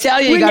not going to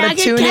tell you. You got to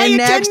tune in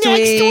next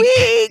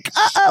week.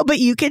 But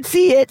you can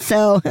see it,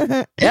 so.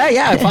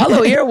 Yeah.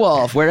 Follow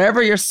Earwolf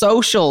wherever your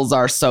socials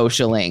are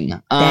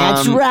socialing.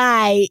 That's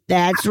right.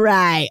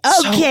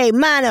 Okay,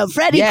 Mano,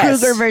 Freddy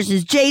Krueger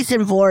versus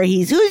Jason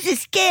Voorhees. Who's the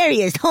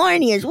scariest,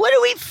 horniest? What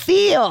do we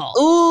feel?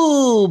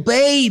 Ooh,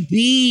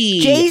 baby.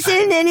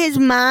 Jason and his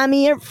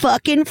mommy are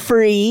fucking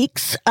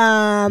freaks.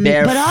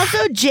 But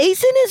also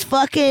Jason is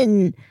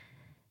fucking...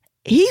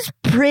 He's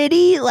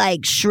pretty,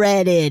 like,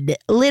 shredded,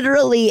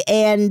 literally,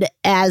 and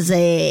as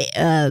a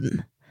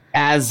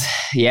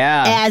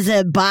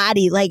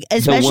body, like,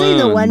 especially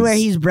the one where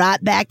he's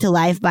brought back to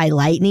life by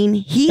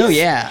lightning.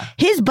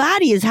 His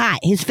body is hot.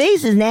 His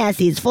face is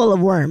nasty. It's full of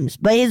worms,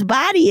 but his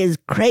body is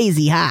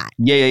crazy hot.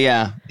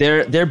 Yeah.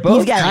 They're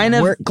both kind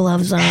of work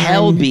gloves on.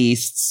 Hell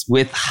beasts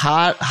with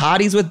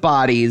hotties with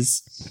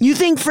bodies. You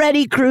think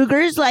Freddy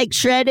Krueger's, like,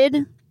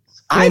 shredded?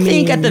 I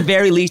think at the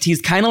very least, he's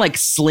kind of like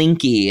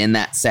Slinky in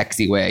that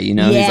sexy way, you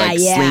know? He's like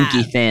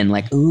slinky thin,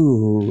 like,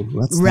 ooh,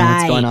 what's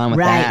going on with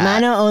that?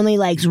 Right, Mano only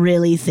likes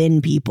really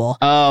thin people.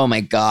 Oh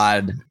my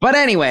God. But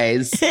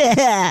anyways.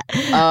 Okay,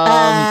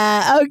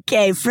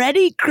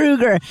 Freddy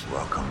Krueger.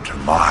 Welcome to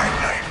my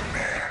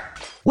nightmare.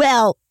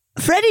 Well,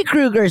 Freddy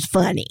Krueger's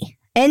funny,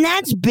 and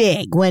that's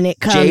big when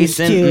it comes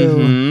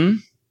to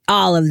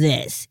all of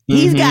this.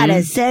 He's got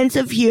a sense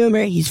of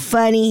humor. He's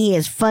funny. He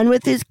has fun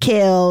with his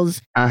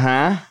kills.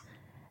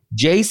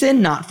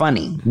 Jason, not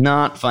funny.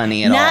 Not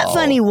funny at all. Not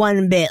funny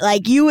one bit.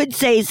 Like, you would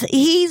say,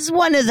 he's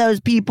one of those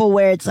people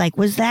where it's like,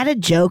 was that a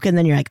joke? And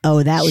then you're like,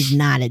 oh, that was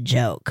not a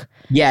joke.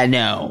 Yeah,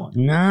 no.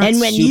 Not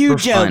and when you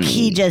joke, funny.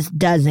 he just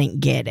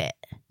doesn't get it.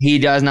 He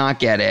does not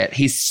get it.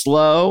 He's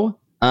slow.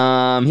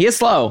 He is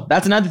slow.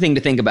 That's another thing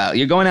to think about.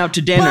 You're going out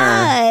to dinner.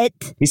 But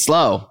he's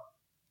slow.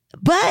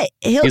 But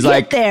he'll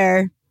get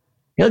there.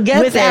 He'll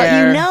get without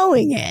there. you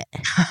knowing it.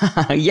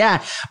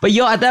 Yeah. But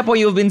at that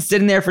point, you've been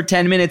sitting there for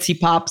 10 minutes. He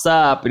pops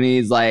up and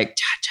he's like,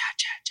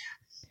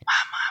 cha-cha-cha-cha,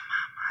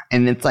 ma-ma-ma-ma.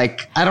 And it's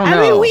like, I don't know.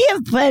 I mean, we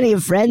have plenty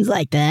of friends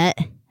like that.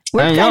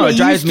 I know, it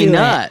drives me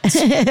nuts.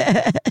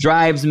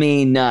 Drives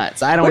me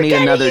nuts. I don't need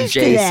another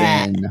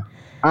Jason.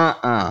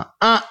 I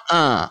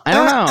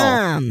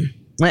don't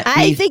know.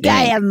 I think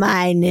I have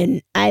mine,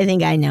 and I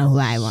think I know who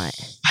I want.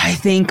 I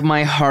think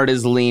my heart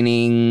is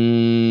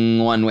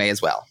leaning one way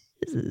as well.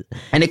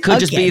 And it could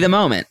just be the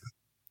moment.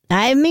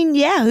 I mean,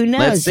 yeah, who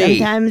knows? Let's see.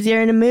 Sometimes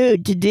you're in a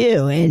mood to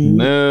do,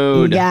 and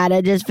you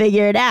gotta just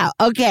figure it out.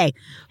 Okay.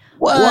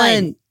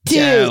 One,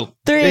 two,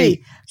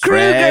 three.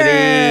 Krueger!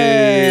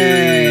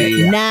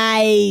 Freddy.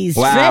 Nice.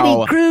 Wow.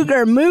 Freddy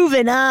Krueger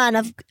moving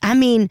on. I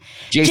mean,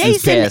 Jason's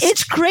Jason, pissed.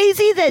 it's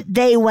crazy that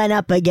they went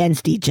up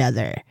against each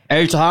other.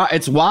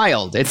 It's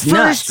wild. It's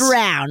First nuts.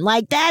 round.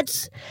 Like,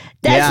 that's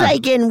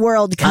like in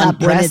World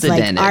Cup when it's like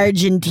Unprecedented.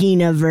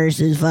 Argentina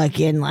versus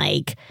fucking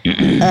like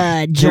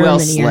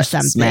Germany or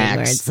something. Smacks.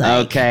 Where it's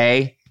like,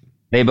 okay.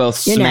 They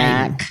both You know.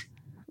 smack.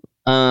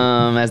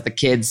 As the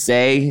kids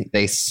say,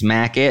 they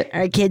smack it.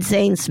 Are kids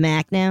saying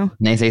smack now?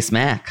 They say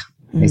smack.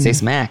 They say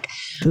smack.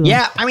 Cool.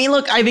 Yeah, I mean,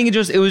 look, I think it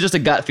was just a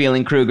gut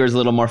feeling. Krueger's a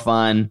little more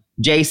fun.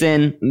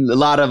 Jason, a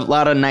lot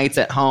of nights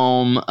at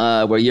home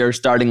where you're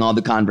starting all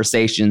the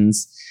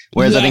conversations.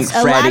 Whereas I think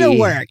Freddie, a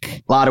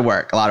lot of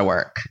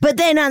work. But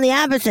then on the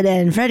opposite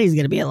end, Freddie's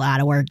going to be a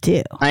lot of work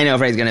too. I know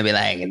Freddie's going to be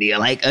like, do you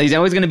like? He's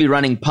always going to be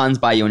running puns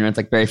by you, and it's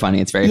like very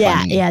funny. It's very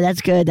funny. Yeah, that's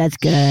good.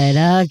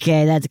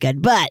 Okay, that's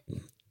good. But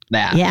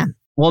yeah.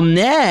 Well,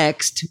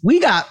 next we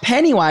got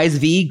Pennywise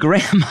v.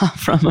 Grandma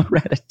from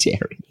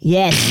Hereditary.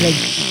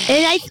 Yes,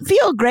 and I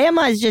feel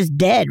Grandma's just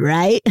dead,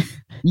 right?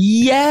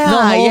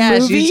 Yeah,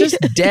 movie? She's just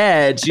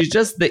dead. She's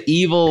just the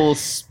evil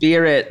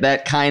spirit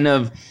that kind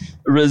of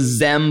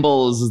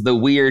resembles the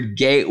weird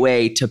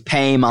gateway to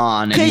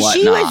Paimon and whatnot. Because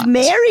she was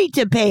married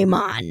to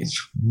Paimon,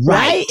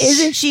 right?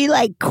 Isn't she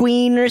like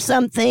queen or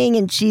something?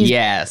 And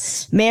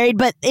she's married,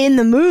 but in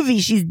the movie,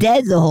 she's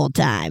dead the whole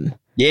time.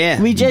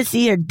 Yeah. We just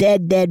see her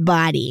dead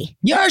body.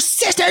 Your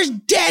sister's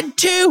dead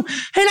too,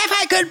 and if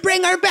I could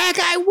bring her back,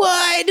 I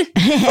would,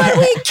 but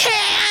we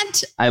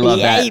can't. I love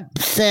that.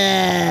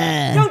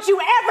 Don't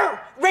you ever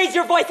raise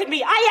your voice at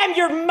me. I am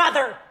your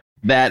mother.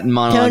 That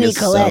monologue Toni is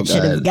Collette so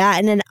should good. have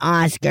gotten an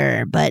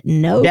Oscar, but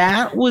no.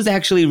 That was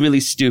actually really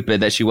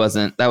stupid that she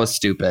wasn't. That was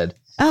stupid.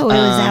 Oh, it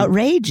was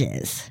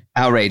outrageous.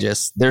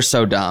 Outrageous. They're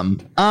so dumb.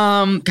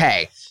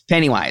 Okay.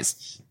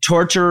 Pennywise,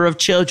 torturer of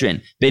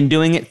children. Been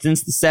doing it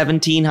since the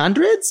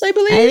 1700s, I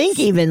believe. I think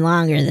even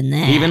longer than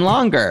that. Even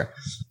longer.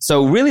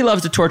 So really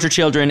loves to torture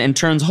children and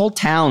turns whole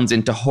towns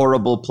into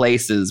horrible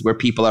places where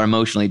people are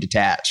emotionally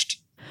detached.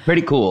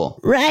 Pretty cool.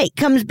 Right.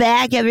 Comes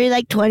back every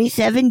like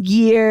 27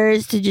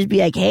 years to just be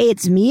like, hey,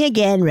 it's me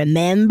again,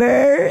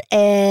 remember?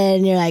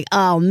 And you're like,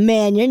 oh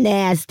man, you're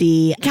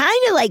nasty.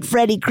 Kind of like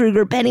Freddy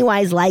Krueger,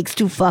 Pennywise likes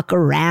to fuck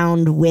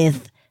around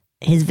with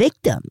his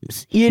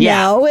victims. You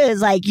know, it's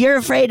like, you're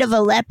afraid of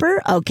a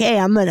leper? Okay,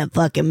 I'm going to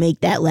fucking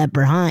make that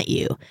leper haunt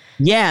you.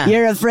 Yeah.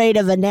 You're afraid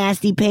of a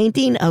nasty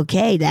painting?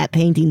 Okay, that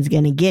painting's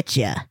going to get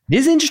you.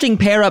 This is an interesting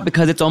pair up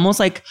because it's almost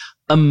like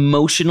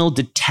emotional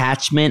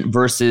detachment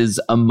versus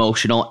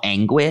emotional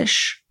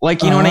anguish.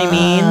 Like, you know what I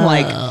mean?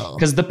 Like,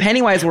 because the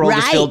Pennywise world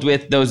is filled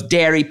with those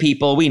dairy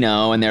people we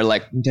know, and they're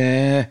like,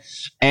 duh.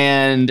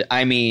 And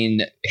I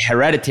mean,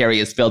 Hereditary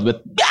is filled with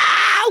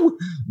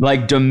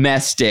like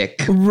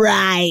domestic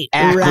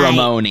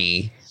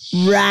acrimony.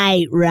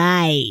 Right.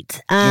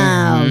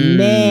 Oh,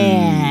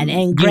 man.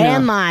 And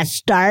Grandma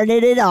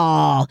started it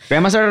all.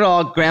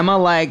 Grandma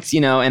likes,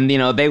 and,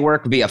 they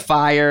work via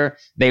fire.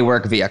 They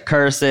work via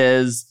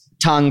curses,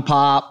 tongue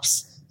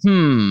pops.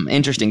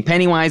 Interesting.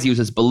 Pennywise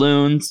uses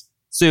balloons,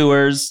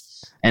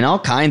 sewers, and all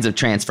kinds of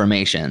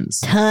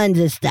transformations. Tons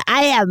of stuff.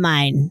 I have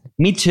mine.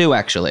 Me too,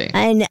 actually.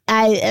 And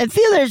I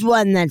feel there's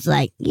one that's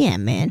like, yeah,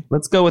 man.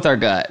 Let's go with our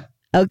gut.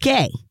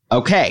 Okay.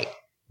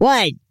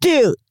 1,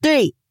 2,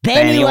 3.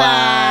 Pennywise.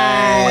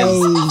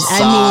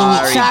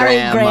 Sorry,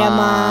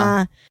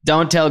 Grandma.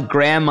 Don't tell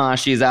Grandma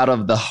she's out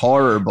of the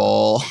horror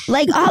bowl.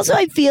 Like, also,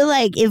 I feel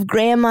like if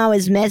Grandma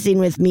was messing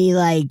with me,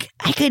 like,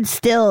 I could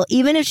still,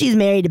 even if she's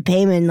married to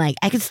Paimon, like,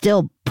 I could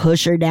still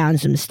push her down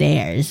some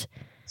stairs.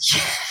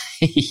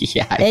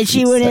 Yeah, and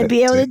she wouldn't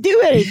be able to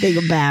do anything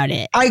about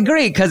it. I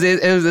agree, because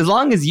as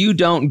long as you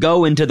don't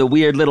go into the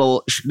weird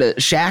little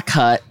shack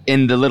hut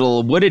in the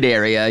little wooded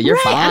area, you're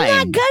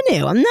fine.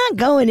 I'm not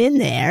going in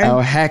there. Oh,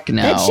 heck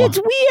no. That shit's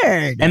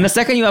weird. And the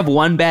second you have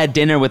one bad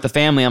dinner with the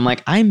family, I'm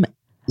like, I'm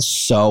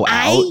so out.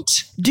 I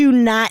do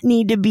not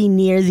need to be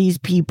near these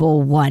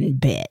people one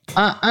bit.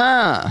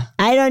 I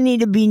don't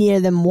need to be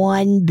near them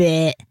one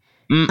bit.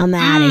 I'm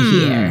out of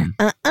here.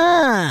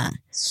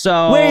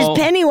 So, whereas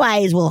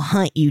Pennywise will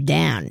hunt you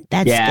down.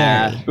 That's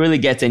scary. Really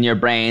gets in your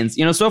brains.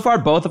 So far,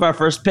 both of our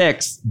first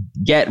picks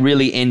get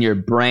really in your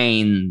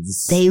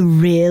brains. They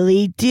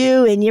really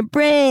do, in your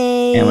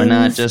brains. And we're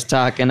not just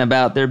talking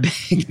about their big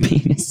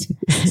penises.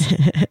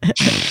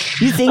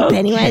 You think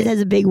Pennywise has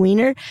a big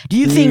wiener? Do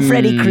you think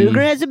Freddy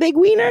Krueger has a big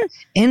wiener?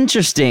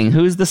 Interesting.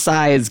 Who's the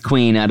size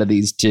queen out of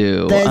these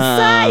two? The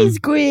size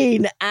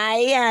queen.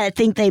 I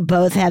think they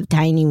both have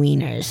tiny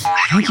wieners.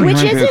 Which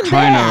isn't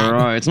bad.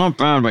 Right. It's not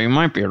bad, but you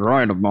might be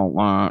right about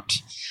that.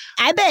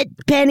 I bet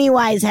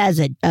Pennywise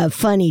has a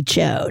funny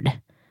chode.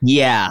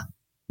 Yeah.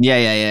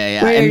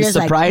 And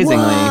surprisingly.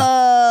 Like,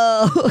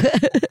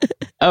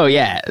 oh,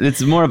 yeah.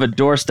 It's more of a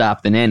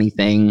doorstop than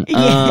anything.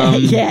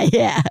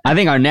 Yeah. I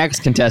think our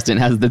next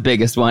contestant has the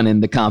biggest one in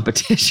the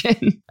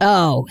competition.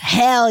 Oh,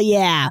 hell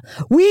yeah.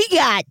 We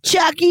got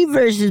Chucky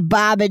versus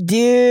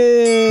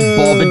Babadook.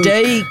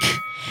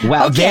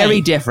 Wow, okay.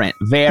 Very different.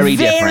 Very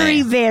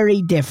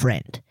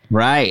different.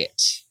 Right.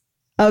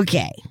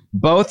 Okay.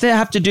 Both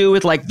have to do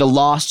with like the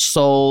lost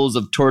souls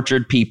of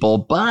tortured people,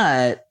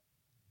 but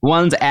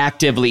one's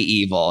actively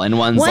evil and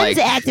one's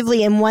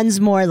actively, and one's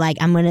more like,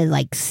 I'm going to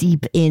like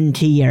seep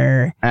into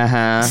your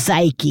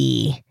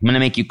psyche. I'm going to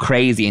make you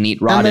crazy and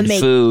eat rotted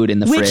food in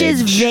the fridge. Which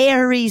is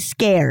very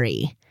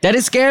scary. That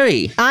is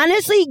scary.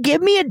 Honestly,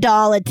 give me a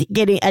doll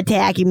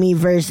attacking me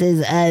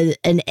versus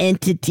an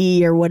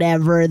entity or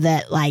whatever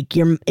that like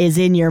is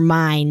in your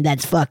mind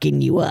that's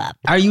fucking you up.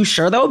 Are you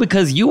sure though?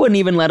 Because you wouldn't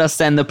even let us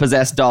send the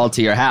possessed doll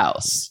to your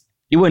house.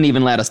 You wouldn't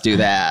even let us do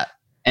that.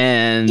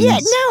 And Yeah,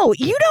 no,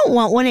 you don't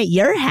want one at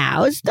your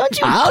house. Don't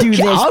you I'll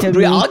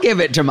give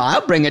it to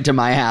I'll bring it to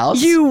my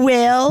house. You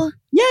will?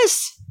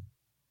 Yes.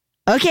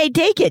 Okay,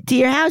 take it to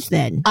your house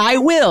then. I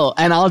will,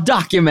 and I'll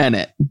document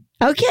it.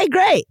 Okay,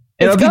 great.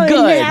 It'll It's be going to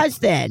good. your house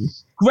then.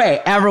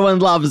 Great. Everyone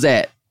loves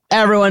it.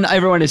 Everyone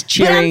is But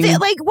cheering.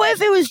 what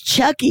if it was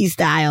Chucky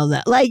style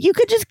though? Like you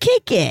could just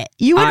kick it.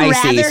 You would I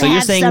rather see. So you're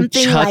have saying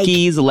something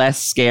Chucky's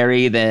less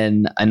scary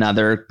than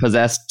another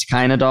possessed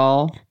kind of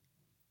doll?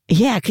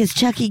 Yeah, because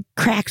Chucky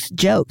cracks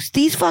jokes.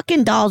 These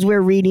fucking dolls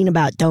we're reading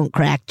about don't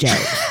crack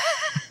jokes.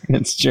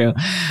 It's true.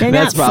 They're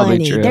That's not probably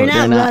funny. true. They're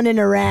not running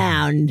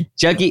around.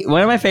 Chucky,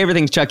 one of my favorite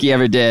things Chucky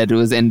ever did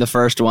was in the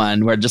first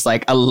one where just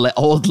like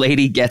old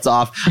lady gets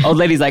off. Old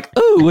lady's like,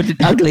 ooh, what an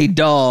ugly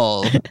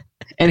doll.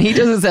 And he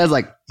just says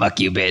like, fuck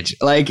you, bitch.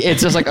 Like,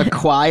 it's just like a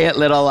quiet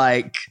little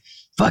like,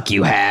 fuck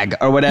you, hag,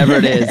 or whatever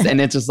it is. And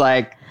it's just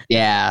like,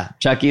 yeah,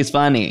 Chucky's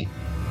funny.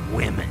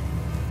 Women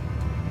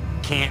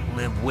can't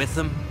live with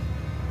them,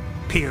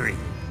 period.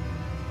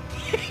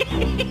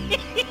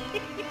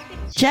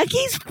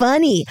 Chucky's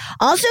funny.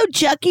 Also,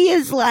 Chucky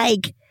is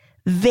like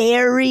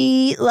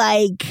very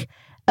like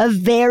a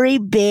very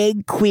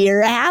big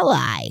queer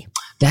ally.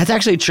 That's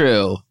actually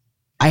true.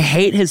 I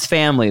hate his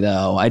family,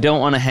 though. I don't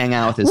want to hang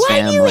out with his Why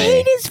family. do you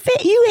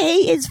hate you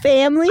hate his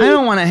family? I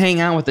don't want to hang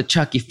out with the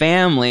Chucky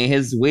family.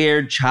 His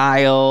weird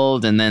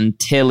child, and then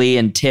Tilly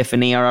and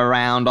Tiffany are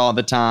around all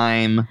the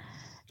time.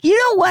 You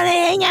don't want to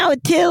hang out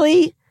with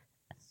Tilly?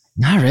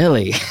 Not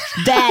really.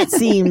 That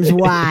seems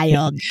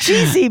wild.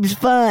 She seems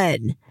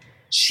fun.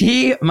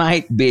 She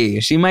might be.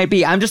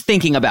 I'm just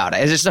thinking about it.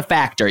 It's just a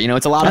factor. You know,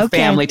 it's a lot of Okay.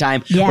 family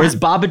time. Yeah. Whereas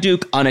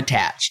Babadook,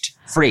 unattached,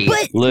 free,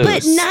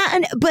 loose.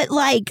 But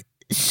like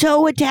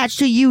so attached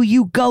to you,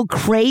 you go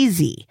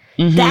crazy.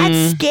 Mhm.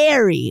 That's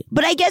scary.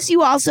 But I guess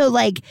you also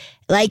like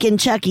in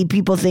Chucky,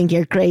 people think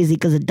you're crazy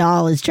because a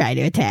doll is trying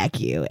to attack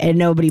you and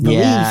nobody believes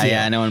you.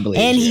 Yeah, no one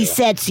believes And you. he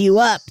sets you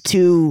up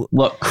to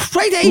Look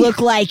crazy.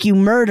 look like you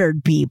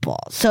murdered people.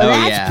 So Oh,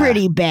 that's yeah.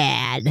 pretty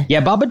bad.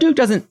 Yeah, Babadook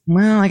doesn't.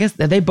 Well, I guess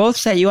they both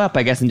set you up.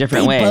 I guess in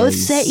different They ways. both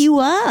set you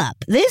up.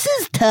 This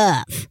is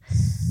tough.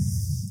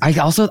 I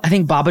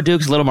think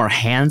Babadook's a little more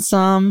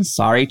handsome.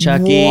 Sorry,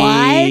 Chucky.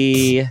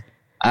 What?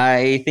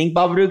 I think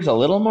Babadook's a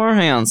little more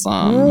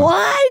handsome.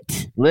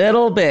 What?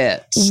 Little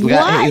bit.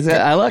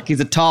 What? He's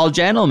a tall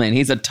gentleman.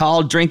 He's a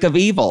tall drink of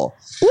evil.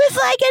 With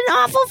like an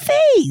awful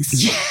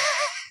face.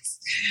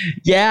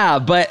 Yeah,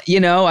 but you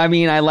know, I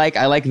mean, I like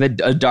the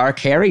dark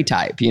hairy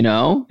type. You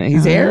know,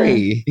 he's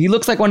hairy. He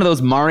looks like one of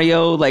those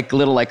Mario like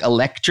little like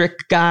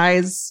electric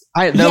guys.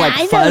 They're Yeah, like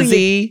I know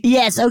fuzzy.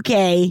 Yes,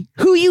 okay.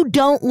 Who you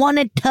don't want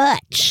to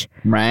touch.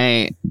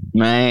 Right.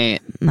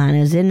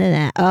 Mono's into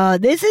that. Oh,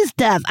 this is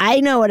tough. I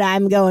know what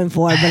I'm going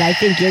for, but I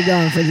think you're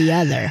going for the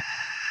other.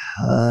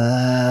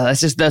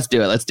 Let's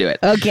do it. Let's do it.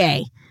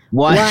 Okay.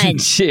 One,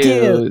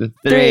 two,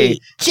 three.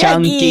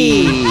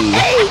 Chunky. Chunky.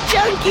 Hey,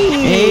 Chunky.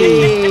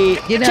 Hey,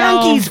 you know,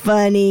 Chunky's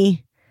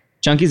funny.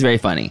 Chunky's very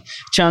funny.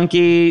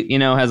 Chunky, you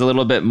know, has a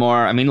little bit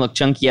more. I mean, look,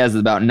 Chunky has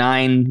about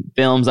 9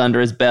 films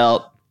under his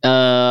belt.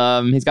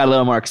 He's got a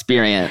little more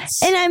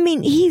experience. And I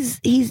mean,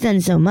 he's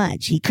done so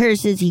much. He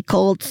curses, he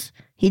colts,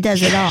 he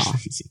does it all.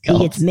 He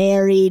gets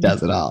married.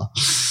 Does it all.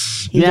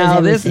 He does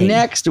Now, this everything.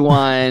 next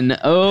one,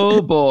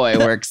 oh boy,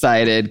 we're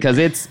excited because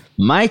it's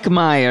Mike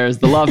Myers,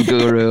 the love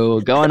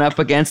guru, going up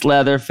against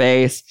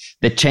Leatherface,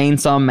 the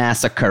chainsaw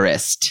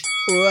massacreist.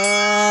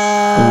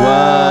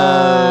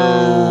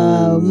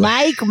 Whoa.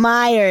 Mike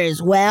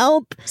Myers.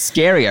 Welp.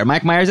 Scarier.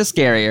 Mike Myers is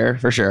scarier,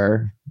 for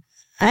sure.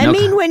 I No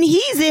mean, when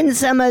he's in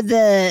some of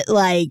the,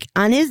 like,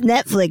 on his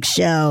Netflix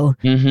show,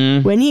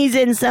 Mm-hmm. when he's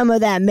in some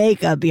of that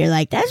makeup, you're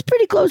like, that's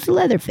pretty close to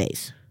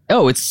Leatherface.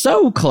 Oh, it's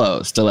so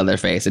close to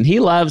Leatherface, and he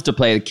loves to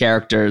play the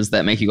characters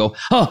that make you go,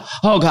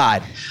 oh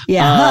God.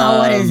 Yeah,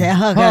 what is it?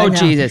 Oh, God, no.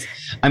 Jesus.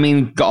 I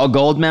mean,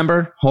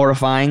 Goldmember,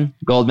 horrifying.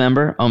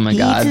 Goldmember, oh my He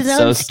eats God, his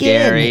so own skin.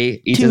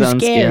 scary. Eats Too his own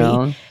scary.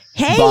 skin.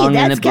 Hey, Bong in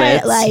that's a kind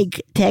of Blitz.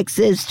 like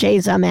Texas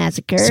Chainsaw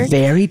Massacre. It's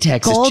very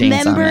Texas Chainsaw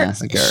Goldmember.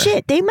 Massacre.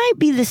 Shit, they might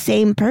be the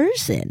same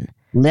person.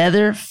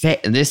 Leatherface.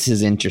 This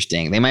is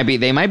interesting. They might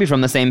be from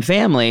the same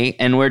family,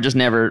 and we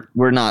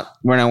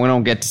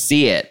don't get to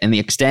see it in the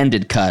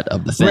extended cut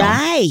of the film.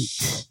 Right.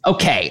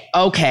 Okay.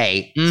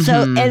 Mhm.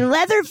 So, and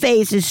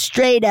Leatherface is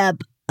straight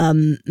up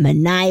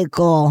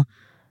maniacal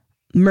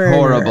murderer.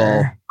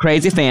 Horrible,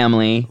 crazy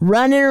family.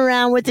 Running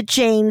around with a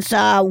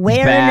chainsaw,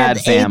 wearing Bad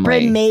an family.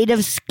 apron made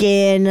of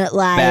skin,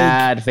 like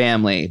Bad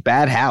family,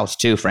 bad house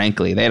too.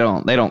 Frankly, they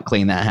don't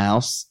clean that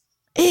house.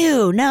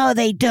 ew, no,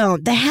 they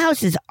don't. The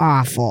house is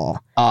awful,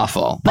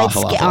 Awful, but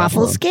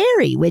awful.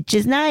 scary, which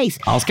is nice.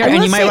 All scary, I and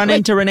will you might say, run like-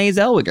 into Renee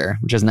Zellweger,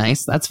 which is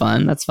nice. That's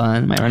fun.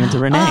 Might run into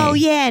Renee. Oh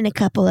yeah, in a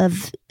couple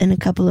of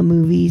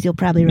movies, you'll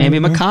probably run maybe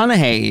into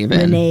McConaughey even.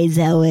 Renee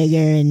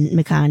Zellweger and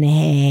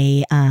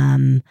McConaughey.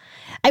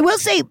 I will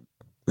say,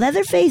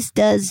 Leatherface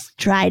does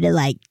try to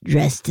like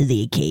dress to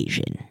the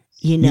occasion.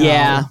 You know,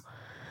 Yeah.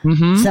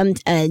 Mm-hmm. some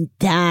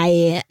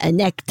tie, a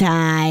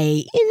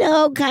necktie. You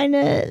know, kind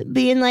of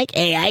being like,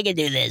 "Hey, I can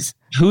do this.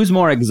 who's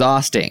more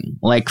exhausting?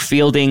 Like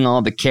fielding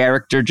all the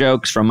character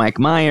jokes from Mike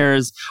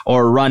Myers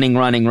or running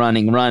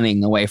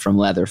away from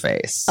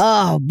Leatherface?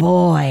 Oh,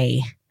 boy.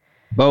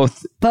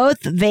 Both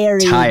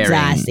very tiring.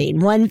 exhausting.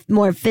 One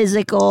more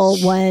physical,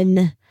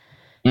 one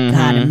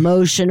God,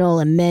 emotional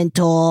and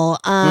mental.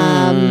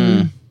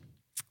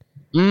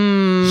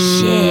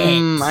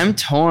 Shit. I'm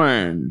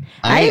torn.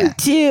 I am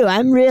too.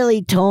 I'm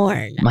really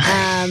torn.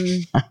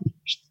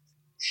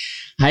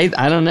 I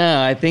don't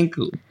know. I think,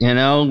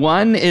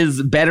 one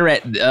is better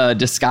at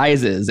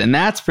disguises, and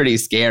that's pretty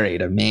scary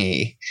to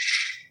me.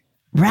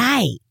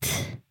 Right.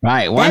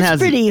 One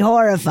that's pretty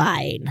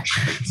horrifying.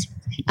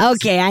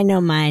 Okay, I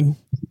know mine.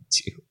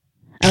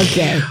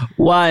 Okay.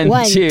 One,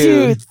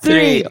 two,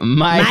 three.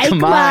 Mike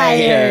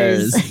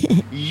Myers.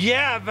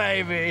 Yeah,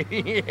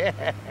 baby.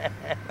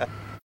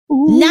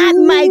 Not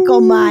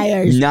Michael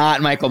Myers.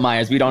 Not Michael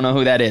Myers. We don't know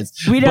who that is.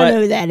 We don't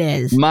know who that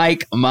is.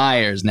 Mike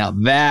Myers. Now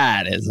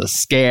that is a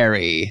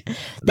scary.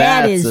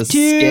 That's too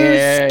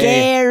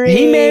scary.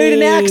 He married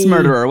an axe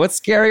murderer. What's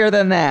scarier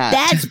than that?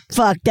 That's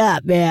fucked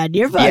up, man.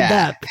 You're fucked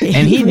up.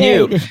 And he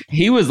knew.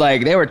 He was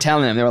like, they were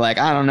telling him, they were like,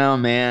 I don't know,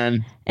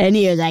 man. And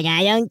he was like,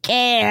 I don't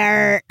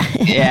care.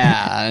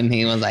 Yeah. And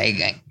he was like,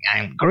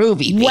 I'm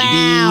groovy, baby.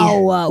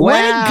 Wow.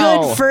 What a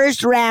good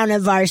first round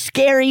of our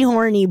Scary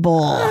Horny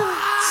Bowl.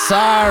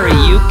 Sorry,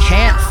 you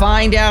can't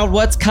find out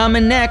what's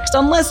coming next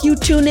unless you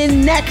tune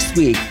in next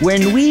week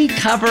when we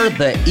cover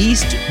the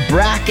East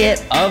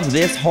bracket of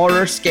this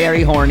horror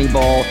Scary Horny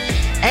Bowl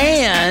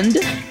and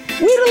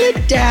whittle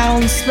it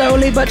down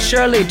slowly but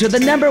surely to the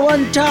number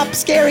one top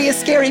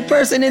scariest scary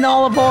person in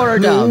all of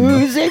horrordom.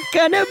 Who's it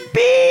gonna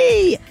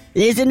be?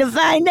 Listen to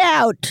find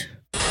out.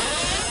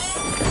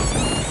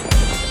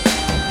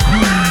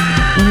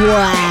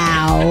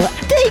 Wow.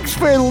 Thanks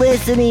for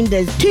listening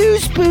to Too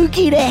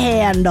Spooky to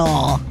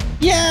Handle.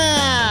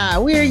 Yeah,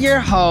 we're your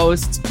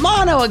hosts,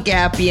 Mono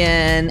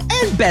Agapian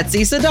and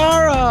Betsy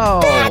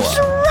Sidaro. That's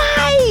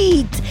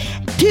right.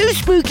 Too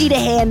Spooky to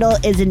Handle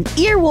is an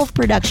Earwolf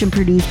production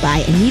produced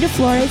by Anita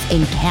Flores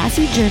and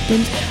Cassie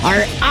Jerkins.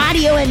 Our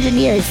audio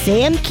engineer is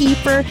Sam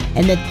Kiefer,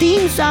 and the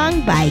theme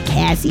song by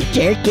Cassie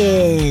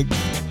Jerkins.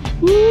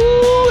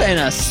 Ooh, and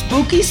a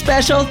spooky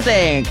special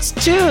thanks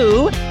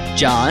to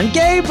John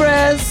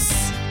Gabris,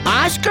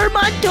 Oscar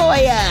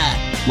Montoya,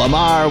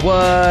 Lamar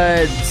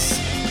Woods,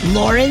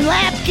 Lauren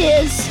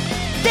Lapkus.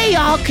 They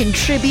all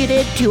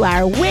contributed to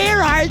our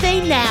Where Are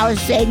They Now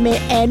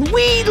segment, and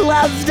we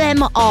love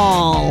them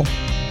all.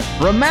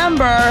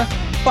 Remember,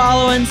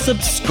 follow and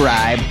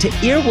subscribe to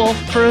Earwolf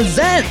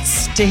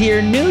Presents to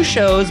hear new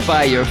shows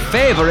by your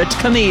favorite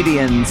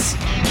comedians.